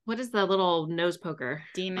 And what is the little nose poker?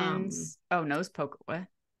 Demons. Nose poker. What?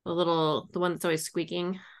 The one that's always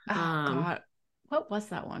squeaking. Oh God. What was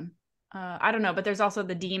that one? I don't know, but there's also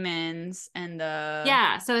the demons and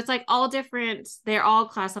the so it's like all different. They're all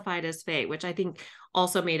classified as fae, which I think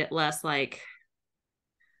also made it less like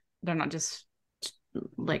they're not just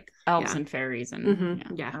like elves and fairies and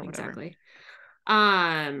exactly.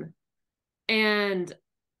 And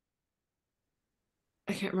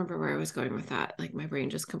I can't remember where I was going with that. Like my brain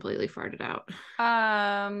just completely farted out.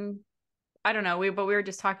 I don't know. We were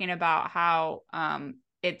just talking about how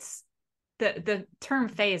it's the term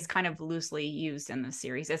fae is kind of loosely used in the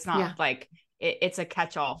series. It's not like it's a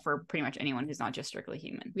catch-all for pretty much anyone who's not just strictly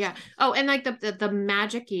human. Yeah. Oh, and like the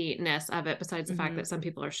magic-ness of it, besides the fact that some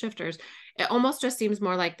people are shifters, it almost just seems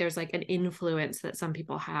more like there's like an influence that some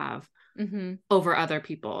people have over other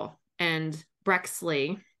people. And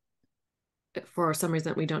Brexley, for some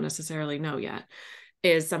reason we don't necessarily know yet,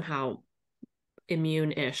 is somehow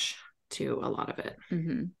immune-ish to a lot of it.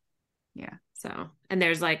 Yeah. So, and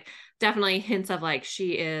there's like definitely hints of like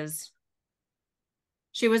she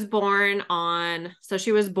was born when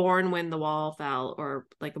the wall fell, or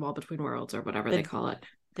like the wall between worlds, or whatever they call it.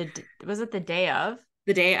 Was it the day of?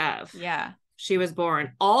 The day of. Yeah. She was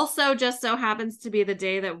born. Also just so happens to be the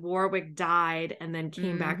day that Warwick died and then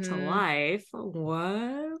came back to life.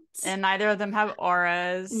 What? And neither of them have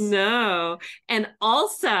auras. No. And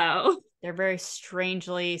also they're very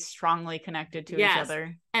strongly connected to each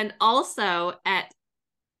other. And also at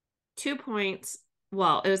 2 points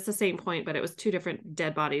well, it was the same point, but it was 2 different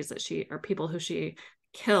dead bodies that people who she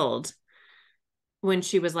killed. When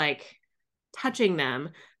she was like touching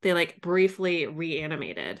them, they like briefly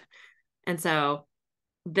reanimated. And so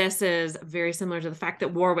this is very similar to the fact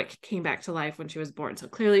that Warwick came back to life when she was born. So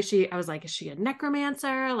clearly I was like, is she a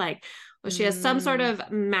necromancer? Like, well, she has some sort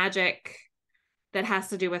of magic that has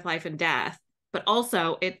to do with life and death, but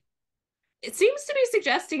also it seems to be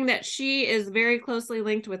suggesting that she is very closely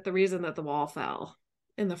linked with the reason that the wall fell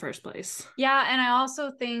in the first place. Yeah. And I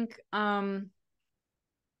also think,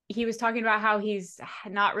 he was talking about how he's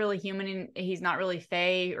not really human and he's not really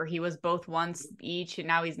fae, or he was both once each and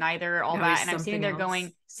now he's neither, all that. And I'm sitting there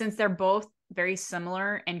going, since they're both very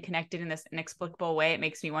similar and connected in this inexplicable way, it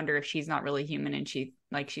makes me wonder if she's not really human and she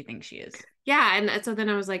thinks she is. Yeah. And so then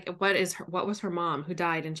I was like, what was her mom who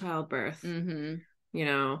died in childbirth? Mm-hmm. You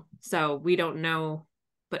know, so we don't know,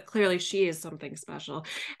 but clearly she is something special.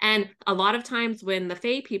 And a lot of times when the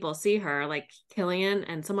fae people see her, like Killian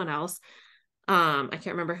and someone else, I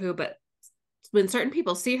can't remember who, but when certain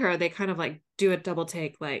people see her, they kind of like do a double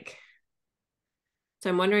take, like, so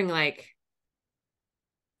I'm wondering like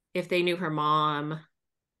if they knew her mom.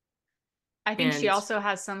 I think she also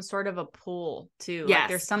has some sort of a pull too. Yes. Like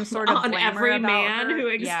there's some sort of on every man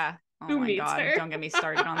her. yeah. Oh my God, don't get me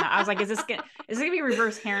started on that. I was like, is this gonna be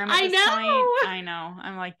reverse harem at this know. point? I know.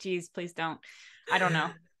 I'm like, geez, please don't. I don't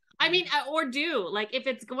know. I mean, or do, like, if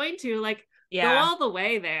it's going to, like, go all the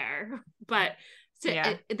way there. But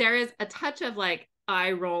there is a touch of like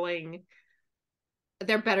eye rolling.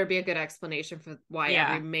 There better be a good explanation for why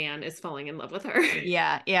every man is falling in love with her.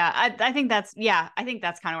 Yeah. I think that's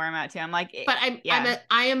kind of where I'm at too. I'm like, but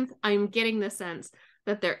I'm getting the sense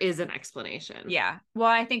that there is an explanation. Yeah. Well,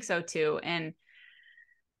 I think so too. And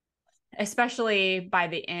especially by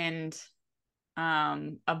the end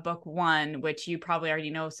of book 1, which you probably already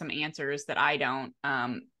know some answers that I don't,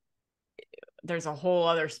 there's a whole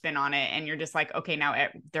other spin on it. And you're just like, okay, now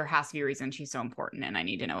there has to be a reason she's so important and I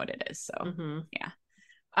need to know what it is. So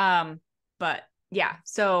yeah. But yeah,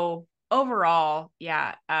 so overall,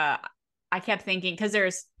 I kept thinking, because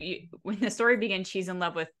when the story begins, she's in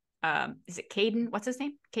love with, is it Caden? What's his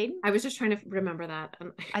name? Caden? I was just trying to remember that.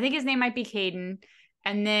 I think his name might be Caden.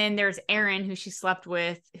 And then there's Aaron, who she slept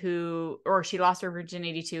with, or she lost her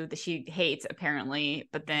virginity to, that she hates apparently,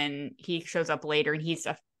 but then he shows up later and he's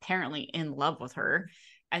apparently in love with her.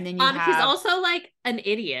 And then he's also like an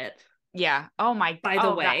idiot. Yeah. Oh my. By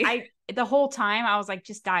the way, the whole time I was like,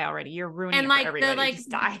 just die already. You're ruining it for everybody. Just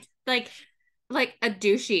die. Like a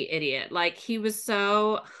douchey idiot. Like he was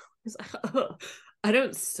so. I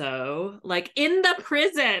don't sew. Like in the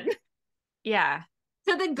prison. Yeah.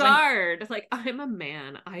 To the guard, like, I'm a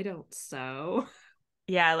man, I don't sew.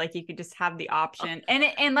 Yeah, like you could just have the option.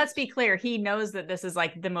 And let's be clear, he knows that this is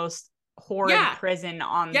like the most horrid prison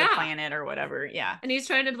on the planet or whatever. Yeah. And he's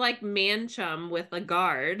trying to like man chum with a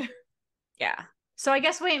guard. Yeah. So I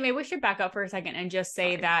guess maybe we should back up for a second and just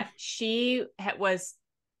say that she was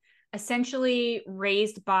essentially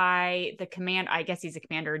raised by the I guess he's a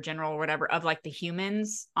commander or general or whatever, of like the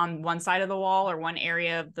humans on one side of the wall or one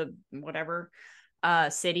area of the whatever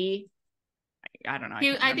city. I don't know.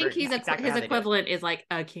 I think he's exactly his equivalent is like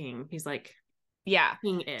a king. He's like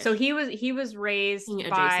king-ish. So he was raised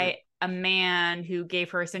by a man who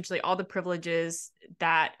gave her essentially all the privileges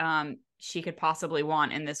that she could possibly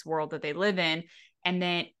want in this world that they live in, and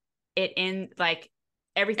then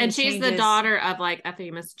everything. And she's the daughter of like a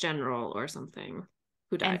famous general or something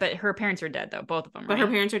who died. But her parents are dead though, both of them. But her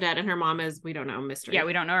parents are dead, and her mom is, we don't know, mystery. Yeah,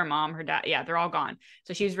 we don't know her mom, her dad. Yeah, they're all gone.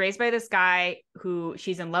 So she was raised by this guy who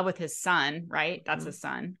she's in love with his son, right? That's his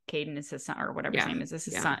son. Caden is his son, or whatever his name is. This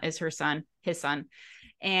is his son.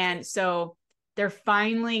 And so they're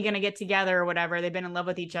finally gonna get together or whatever. They've been in love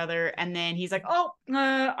with each other, and then he's like, "Oh,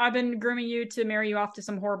 I've been grooming you to marry you off to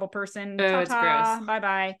some horrible person. Oh, it's gross. Bye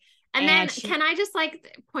bye." And then can I just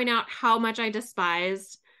like point out how much I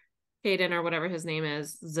despised Caden or whatever his name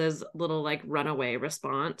is, Z's little like runaway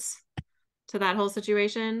response to that whole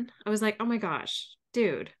situation. I was like, oh my gosh,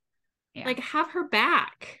 dude, like have her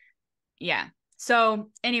back. Yeah. So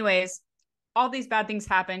anyways, all these bad things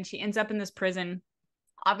happen. She ends up in this prison.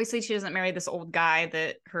 Obviously she doesn't marry this old guy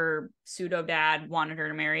that her pseudo dad wanted her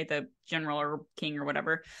to marry, the general or king or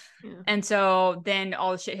whatever. Yeah. And so then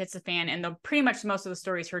all the shit hits the fan, and pretty much most of the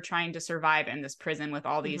story is her trying to survive in this prison with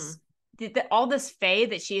all these all this fae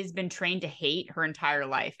that she has been trained to hate her entire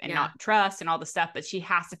life and not trust and all the stuff, but she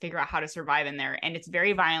has to figure out how to survive in there. And it's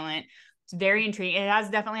very violent. It's very intriguing. It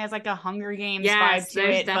definitely has like a Hunger Games vibe to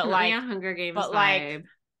it, but like a Hunger Games vibe. Like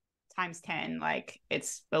times 10, like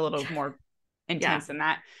it's a little more intense than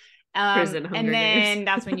that. Prison Hunger And then Games.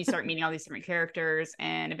 that's when you start meeting all these different characters,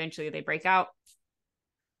 and eventually they break out.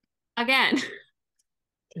 Again.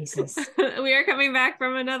 Jesus. We are coming back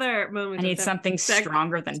from another moment. I need something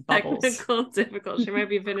stronger than bubbles. Technical difficulty. She might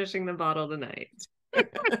be finishing the bottle tonight.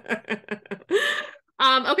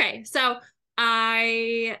 Okay, so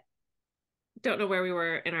I don't know where we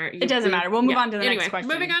were in our. It doesn't matter. We'll move on to the next question.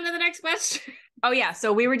 Moving on to the next question. Oh yeah,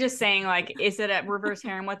 so we were just saying, like, is it a reverse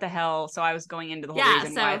harem? What the hell? So I was going into the whole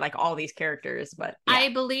reason why, like, all these characters, but yeah.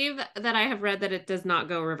 I believe that I have read that it does not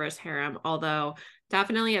go reverse harem, although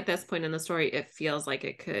definitely at this point in the story, it feels like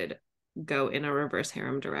it could go in a reverse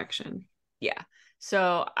harem direction. Yeah.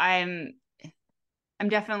 So I'm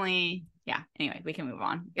definitely, yeah. Anyway, we can move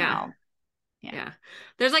on. Yeah. Yeah.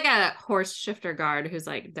 There's like a horse shifter guard who's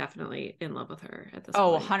like definitely in love with her at this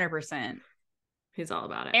point. 100%. He's all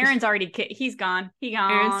about it. Aaron's already, he's gone. He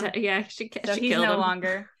gone. She he's killed no him.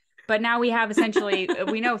 longer. But now we have essentially,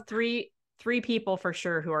 we know three people for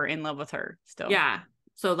sure who are in love with her still. Yeah.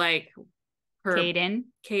 So like her Caden,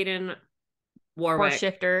 Warwick, horse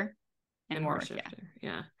shifter, and horse Warwick. shifter.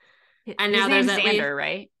 Yeah. And now there's Xander,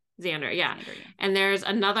 right? Xander, yeah. And there's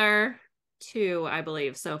another 2, I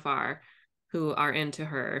believe, so far, who are into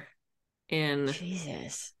her in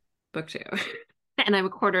Jesus book 2. And I'm a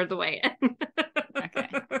quarter of the way in. Okay.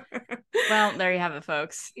 Well, there you have it,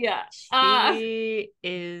 folks. Yeah. She's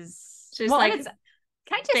like, can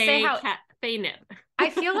I just say how Faye I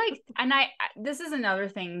feel like, and this is another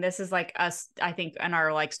thing. This is like us, I think, in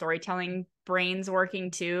our like storytelling brains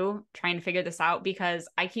working too, trying to figure this out, because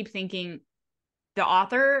I keep thinking the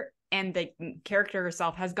author and the character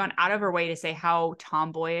herself has gone out of her way to say how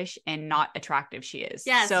tomboyish and not attractive she is.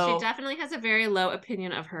 Yes, so, she definitely has a very low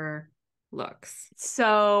opinion of her looks.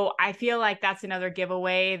 So I feel like that's another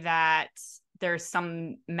giveaway that there's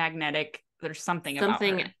something about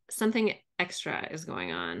her. Something extra is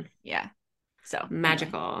going on. Yeah. So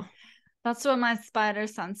magical. Anyway. That's what my spider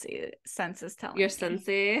sense is telling Your me.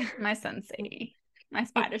 sensei? My sensei. My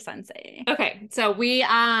spider sensei. Okay. So we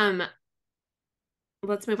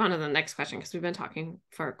let's move on to the next question, because we've been talking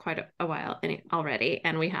for quite a while already,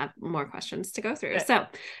 and we have more questions to go through. Good. So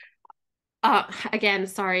again,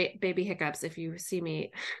 sorry, baby hiccups, if you see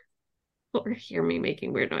me or hear me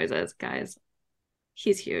making weird noises, guys.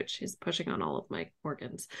 He's huge. He's pushing on all of my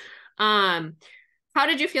organs. How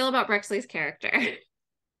did you feel about Brexley's character?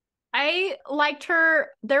 I liked her.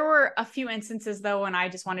 There were a few instances though when I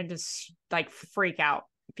just wanted to like freak out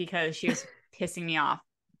because she was pissing me off.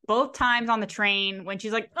 Both times on the train when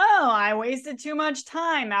she's like, "Oh, I wasted too much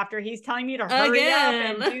time," after he's telling me to hurry up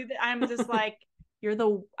and do that. I'm just like, you're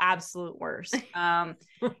the absolute worst. There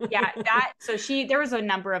was a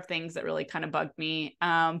number of things that really kind of bugged me.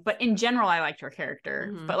 But in general, I liked her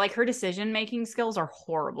character, but like her decision-making skills are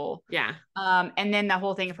horrible. Yeah. And then the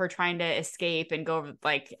whole thing of her trying to escape and go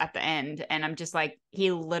like at the end. And I'm just like,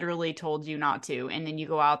 he literally told you not to. And then you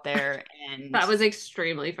go out there and that was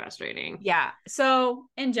extremely frustrating. Yeah. So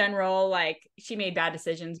in general, like she made bad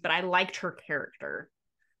decisions, but I liked her character.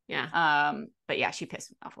 Yeah. But yeah, she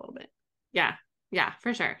pissed me off a little bit. Yeah. Yeah,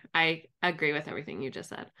 for sure. I agree with everything you just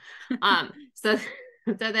said. So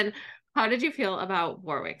then how did you feel about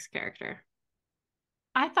Warwick's character?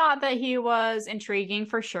 I thought that he was intriguing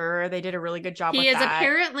for sure. They did a really good job with that. He is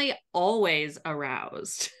apparently always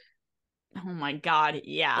aroused. Oh my God.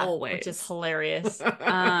 Yeah. Always. Which is hilarious. Or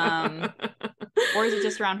is it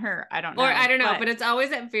just around her? I don't know. Or I don't know, but it's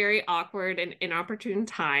always at very awkward and inopportune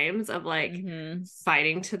times of like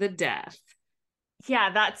fighting to the death.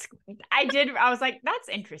 Yeah, I was like, that's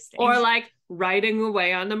interesting. Or like riding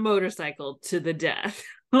away on a motorcycle to the death.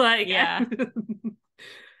 Like, yeah.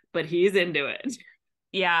 But he's into it.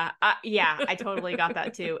 Yeah. I totally got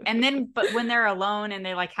that too. And then, but when they're alone and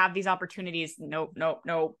they like have these opportunities, nope.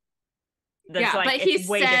 Yeah, like, but he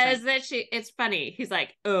says that it's funny. He's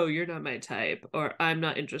like, "Oh, you're not my type," or "I'm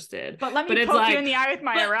not interested." But let me poke you in the eye with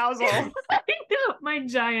my arousal. I know, my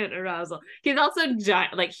giant arousal. He's also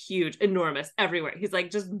giant, like huge, enormous, everywhere. He's like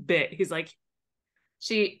just big. He's like,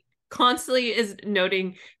 she constantly is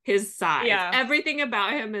noting his size. Yeah, everything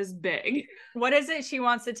about him is big. What is it? She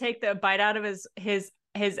wants to take the bite out of his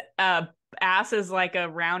ass is like a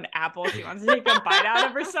round apple. She wants to take a bite out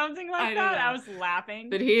of or something like that. I was laughing.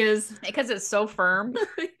 But he is because it's so firm.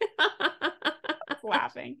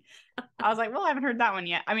 Laughing. I was like, well, I haven't heard that one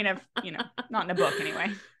yet. I mean, I've, not in a book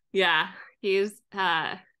anyway. Yeah. He's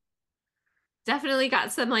definitely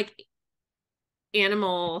got some like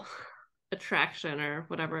animal attraction or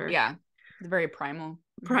whatever. Yeah. It's very primal.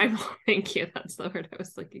 Primal. Thank you. That's the word I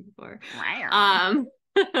was looking for. Wow.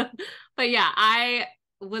 But yeah, I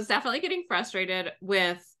was definitely getting frustrated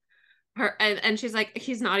with her, and she's like,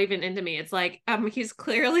 he's not even into me. It's like, he's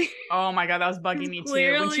clearly Oh my God, that was bugging me too.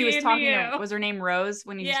 When she was talking to, was her name Rose?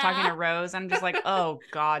 When he was talking to Rose, I'm just like, oh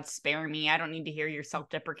God, spare me. I don't need to hear your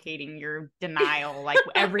self-deprecating, your denial. Like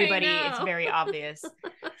everybody, it's very obvious.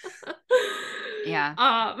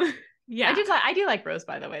 Yeah. Yeah. I do like Rose,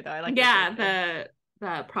 by the way, though. I like the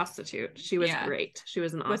prostitute. She was great. She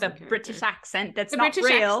was an awesome with a character. British accent that's not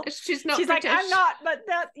real. She's not She's British. like, I'm not, but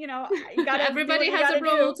that, you know, you gotta everybody has a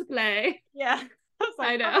role to play. Yeah. I was like,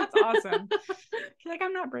 I know. oh, that's awesome. She's like,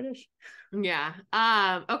 I'm not British. Yeah.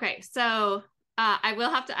 Okay. So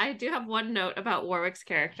I do have one note about Warwick's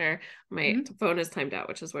character. My phone is timed out,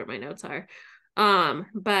 which is where my notes are.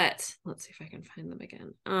 But let's see if I can find them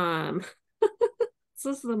again.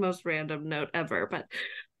 This is the most random note ever, but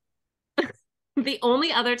the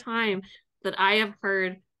only other time that I have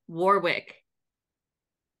heard Warwick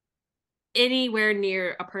anywhere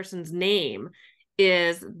near a person's name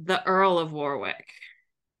is the Earl of Warwick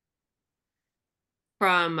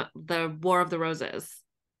from the War of the Roses,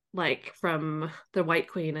 like from the White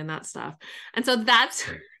Queen and that stuff. And so that's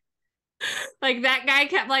like, that guy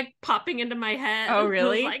kept like popping into my head. Oh,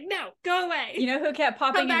 really? Like, no, go away. You know who kept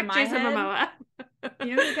popping into my Jason head? Momoa.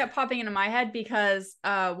 You know who kept popping into my head? Because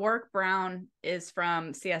Warwick Brown is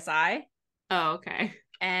from CSI. Oh, okay.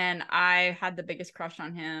 And I had the biggest crush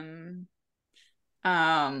on him.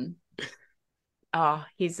 Oh,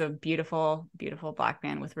 he's a beautiful, beautiful Black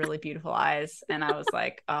man with really beautiful eyes. And I was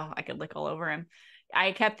like, oh, I could lick all over him.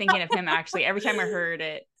 I kept thinking of him actually every time I heard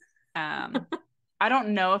it. I don't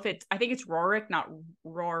know if I think it's Rorick, not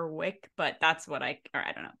Rorwick, but that's what I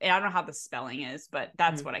don't know. I don't know how the spelling is, but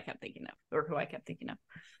that's what I kept thinking of, or who I kept thinking of.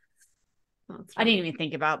 I didn't even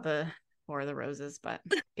think about the War of the Roses, but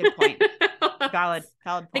good point. Valid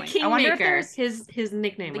point. The Kingmaker. His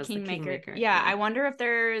nickname was the Kingmaker. Yeah, I wonder if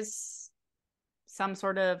there's some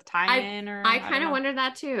sort of tie-in, or I kind of wondered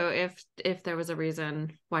that too, if there was a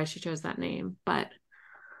reason why she chose that name, but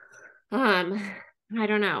I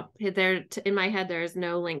don't know. In my head, there is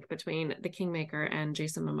no link between the Kingmaker and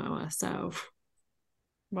Jason Momoa. So,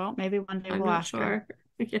 well, maybe one day we'll ask her.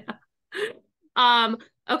 Yeah.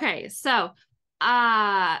 Okay. So,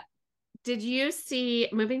 did you see,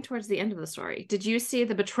 moving towards the end of the story, did you see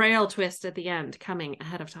the betrayal twist at the end coming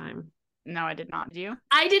ahead of time? No, I did not. Did you?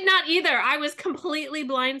 I did not either. I was completely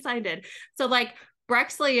blindsided. So, like,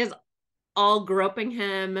 Brexley is all groping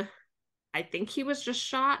him. I think he was just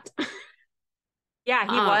shot. Yeah,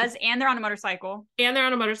 he was. And they're on a motorcycle.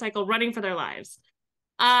 Running for their lives.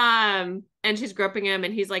 And she's groping him,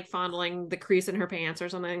 and he's like fondling the crease in her pants or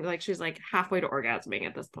something. Like, she's like halfway to orgasming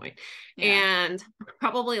at this point. Yeah. And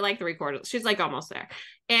probably like 3/4. She's like almost there.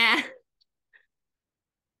 And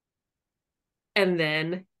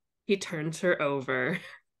then he turns her over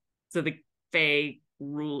to the Fae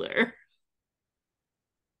ruler.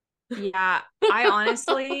 Yeah, I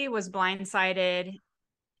honestly was blindsided.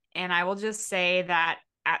 And I will just say that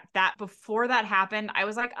before that happened, I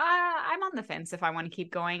was like, I'm on the fence if I want to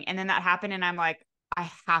keep going. And then that happened, and I'm like,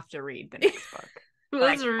 I have to read the next book. It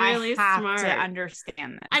was really smart. I have to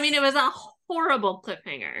understand this. I mean, it was a horrible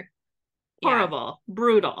cliffhanger. Horrible. Yeah.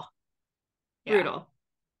 Brutal.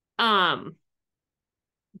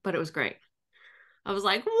 But it was great. I was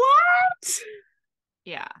like, what?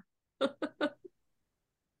 Yeah.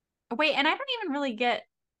 Wait, and I don't even really get,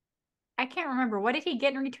 I can't remember. What did he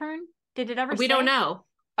get in return? Did it ever say? We don't know.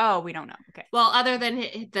 Oh, we don't know. Okay. Well, other than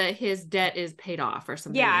his debt is paid off or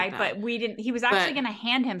something. Yeah, like that. But we didn't. He was actually going to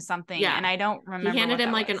hand him something, and I don't remember. He handed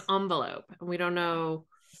him like an envelope, and we don't know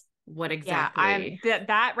what exactly. Yeah,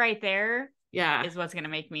 that right there. Yeah, is what's going to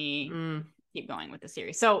make me keep going with the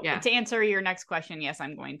series. So to answer your next question, yes,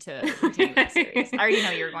 I'm going to continue the series. I already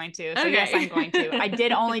know you're going to. So yes, I'm going to. I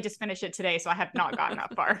did only just finish it today, so I have not gotten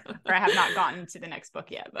that far, or I have not gotten to the next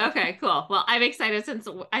book yet. But. Okay, cool. Well, I'm excited since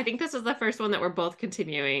I think this is the first one that we're both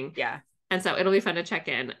continuing. Yeah. And so it'll be fun to check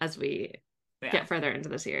in as we get further into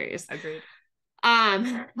the series. Agreed.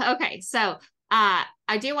 Okay, so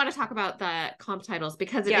I do want to talk about the comp titles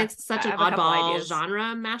because it's such an oddball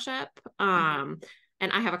genre mashup.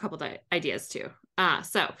 And I have a couple of ideas too. And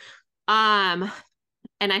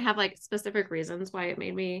I have like specific reasons why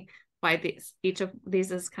each of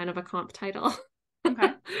these is kind of a comp title.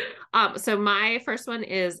 Okay. So my first one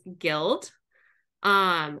is Guild.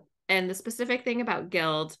 And the specific thing about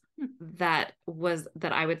Guild that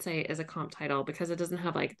I would say is a comp title, because it doesn't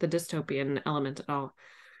have like the dystopian element at all,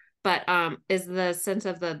 but is the sense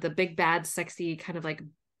of the big bad sexy kind of like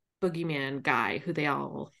boogeyman guy who they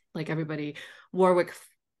all like, everybody. Warwick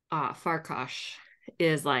Farkash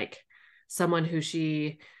is like someone who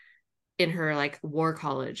she in her like war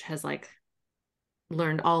college has like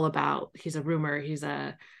learned all about. He's a rumor. He's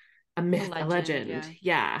a myth, a legend.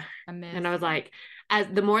 Yeah. A myth. And I was like, as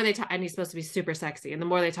the more they talk, and he's supposed to be super sexy. And the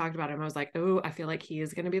more they talked about him, I was like, oh, I feel like he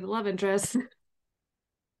is going to be the love interest,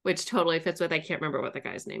 which totally fits with, I can't remember what the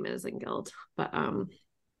guy's name is in Guild, but,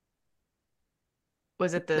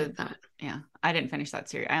 was it yeah, I didn't finish that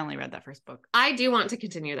series. I only read that first book. I do want to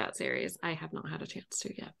continue that series. I have not had a chance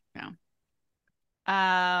to yet. Yeah.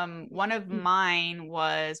 One of mine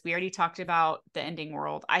was, we already talked about the ending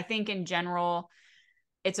world. I think in general,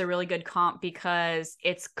 it's a really good comp because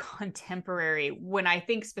it's contemporary. When I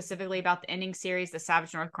think specifically about the ending series, the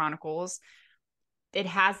Savage North Chronicles, it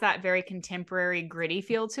has that very contemporary gritty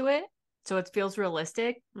feel to it. So it feels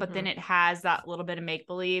realistic, but then it has that little bit of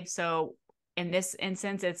make-believe. So in this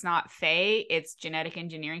instance, it's not Fae, it's genetic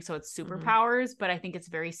engineering. So it's superpowers, but I think it's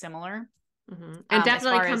very similar. And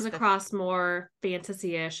definitely comes across more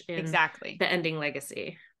fantasy-ish in the ending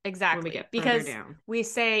legacy. Exactly. When we get because down. we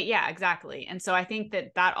say, yeah, exactly. And so I think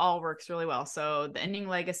that all works really well. So the ending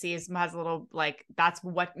legacy has a little, like, that's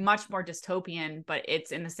what much more dystopian, but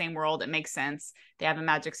it's in the same world. It makes sense. They have a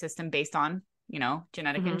magic system based on,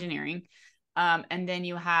 genetic engineering. And then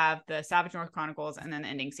you have the Savage North Chronicles and then the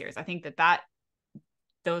ending series. I think that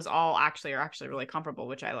those all are actually really comparable,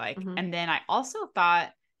 which I like. And then I also thought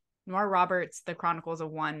Nora Roberts, The Chronicles of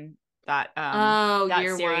One, that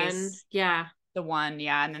year series, one. Yeah. The one,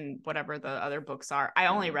 yeah, and then whatever the other books are. I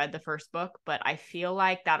only read the first book, but I feel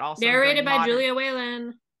like that also narrated by Julia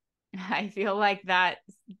Whalen. I feel like that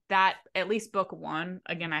at least book one.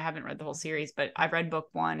 Again, I haven't read the whole series, but I've read book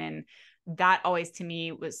one, and that always to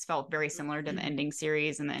me felt very similar to the ending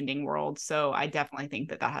series and the ending world. So I definitely think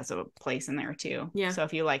that has a place in there too. Yeah. So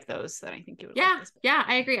if you like those, then I think you would. Yeah, like this book. Yeah,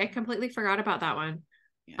 I agree. I completely forgot about that one.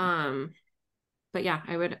 Yeah. But yeah,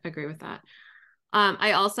 I would agree with that.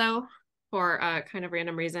 I also, for a kind of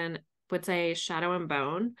random reason, would say Shadow and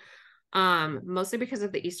Bone, mostly because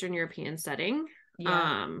of the Eastern European setting.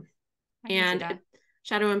 Yeah. And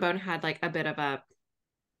Shadow and Bone had like a bit of a,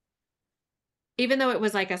 even though it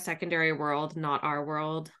was like a secondary world, not our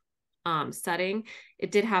world, setting,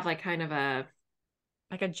 it did have like kind of a,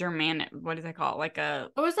 like a Germanic, what do they call it? Like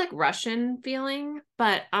it was like Russian feeling,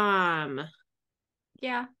 but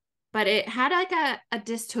yeah, but it had like a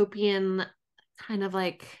dystopian kind of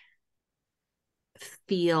like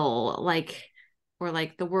feel, like, or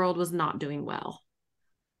like the world was not doing well,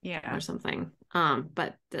 or something.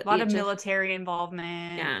 But a lot of military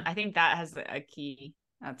involvement. Yeah, I think that has a key.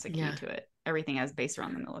 That's a key to it. Everything is based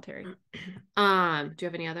around the military. Do you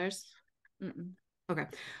have any others? Okay.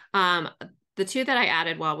 The two that I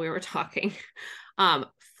added while we were talking,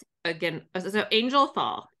 again, so Angel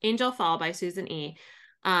Fall by Susan E.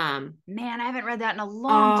 Man, I haven't read that in a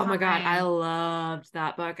long time. Oh my God, I loved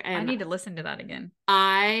that book. And I need to listen to that again.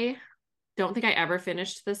 I don't think I ever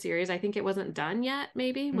finished the series. I think it wasn't done yet,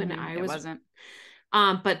 maybe when I was. It wasn't.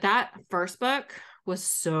 But that first book was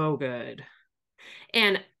so good.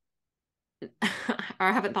 And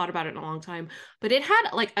I haven't thought about it in a long time, but it had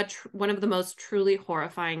like one of the most truly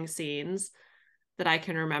horrifying scenes that I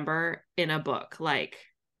can remember in a book, like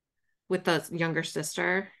with the younger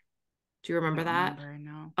sister. Do you remember that?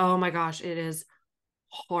 No. Oh my gosh, it is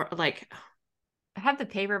like, I have the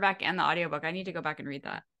paperback and the audiobook. I need to go back and read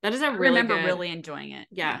that. That is I remember really enjoying it.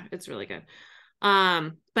 Yeah, it's really good.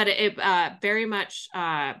 But it very much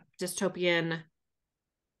dystopian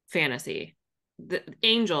fantasy. The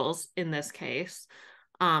angels in this case.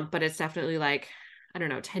 But it's definitely like, I don't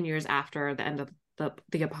know, 10 years after the end of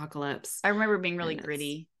the apocalypse. I remember being really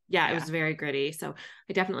gritty. Yeah, it was very gritty. So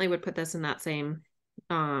I definitely would put this in that same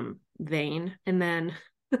vein. And then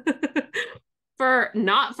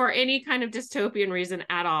not for any kind of dystopian reason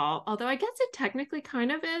at all, although I guess it technically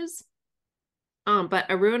kind of is, but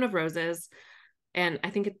A Ruin of Roses, and I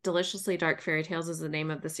think Deliciously Dark Fairy Tales is the name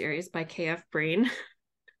of the series by K.F. Breene,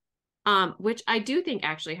 which I do think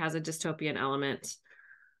actually has a dystopian element,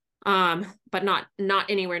 but not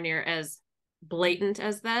anywhere near as blatant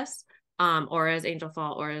as this, or as Angel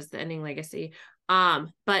Fall, or as The Ending Legacy.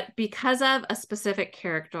 But because of a specific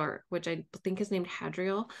character, which I think is named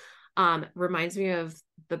Hadriel, reminds me of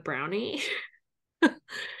the brownie,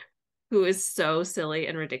 who is so silly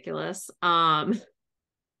and ridiculous.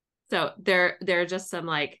 So there are just some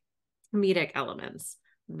like comedic elements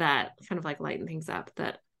that kind of like lighten things up,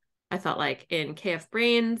 that I felt like in K.F.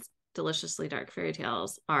 Breene's Deliciously Dark Fairy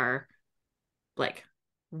Tales are like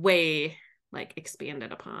way like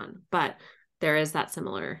expanded upon, but there is that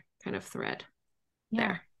similar kind of thread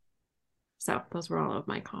there. So those were all of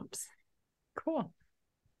my comps. Cool.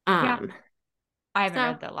 I haven't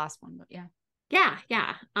read the last one, but yeah.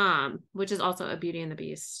 Yeah. Which is also a Beauty and the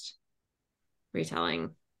Beast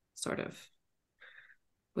retelling sort of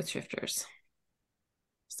with shifters.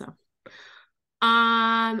 So,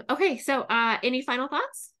 okay. So, any final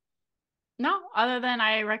thoughts? No, other than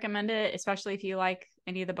I recommend it, especially if you like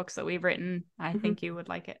any of the books that we've written. I think you would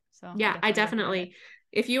like it. So yeah, I definitely,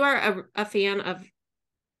 if you are a fan of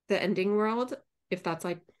the ending world, if that's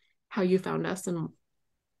like how you found us and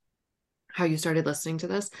how you started listening to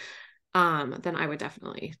this, then I would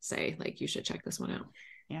definitely say like you should check this one out.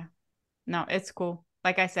 Yeah. No, it's cool.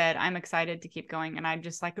 Like I said, I'm excited to keep going, and I'm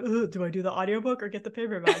just like, oh, do I do the audiobook or get the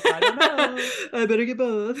paperback? I don't know. I better get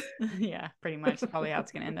both. Yeah, pretty much. Probably how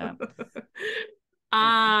it's gonna end up.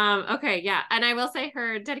 Okay, yeah. And I will say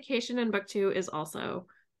her dedication in book 2 is also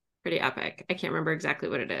pretty epic. I can't remember exactly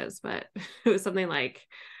what it is, but it was something like,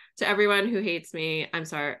 to everyone who hates me, I'm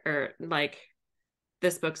sorry, or like,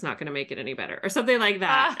 this book's not going to make it any better, or something like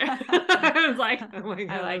that. I was like, oh my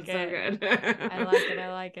God, I like that's so it. good.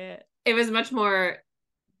 I like it. It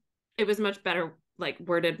was much better, like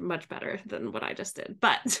worded much better than what I just did.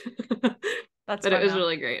 But That's but it was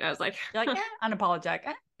really great. I was like, you're like, unapologetic.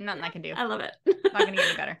 Nothing I can do. I love it. Not gonna get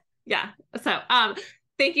any better. Yeah. So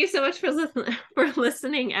thank you so much for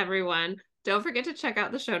listening, everyone. Don't forget to check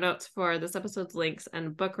out the show notes for this episode's links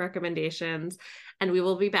and book recommendations. And we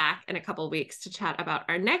will be back in a couple weeks to chat about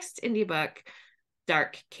our next indie book,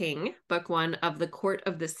 Dark King, book 1 of The Court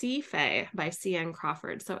of the Sea Fae by C.N.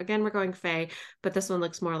 Crawford. So again, we're going fae, but this one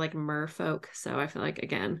looks more like merfolk. So I feel like,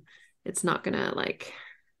 again, it's not gonna like,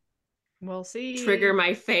 we'll see, trigger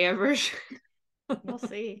my fae aversion. We'll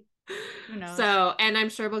see. Who knows? So, and I'm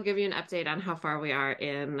sure we'll give you an update on how far we are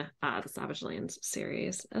in the Savage Lands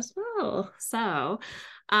series as well. So,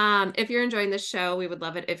 if you're enjoying this show, we would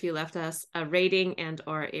love it if you left us a rating and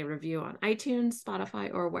or a review on iTunes,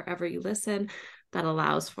 Spotify, or wherever you listen. That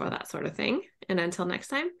allows for that sort of thing. And until next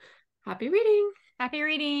time, happy reading. Happy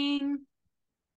reading.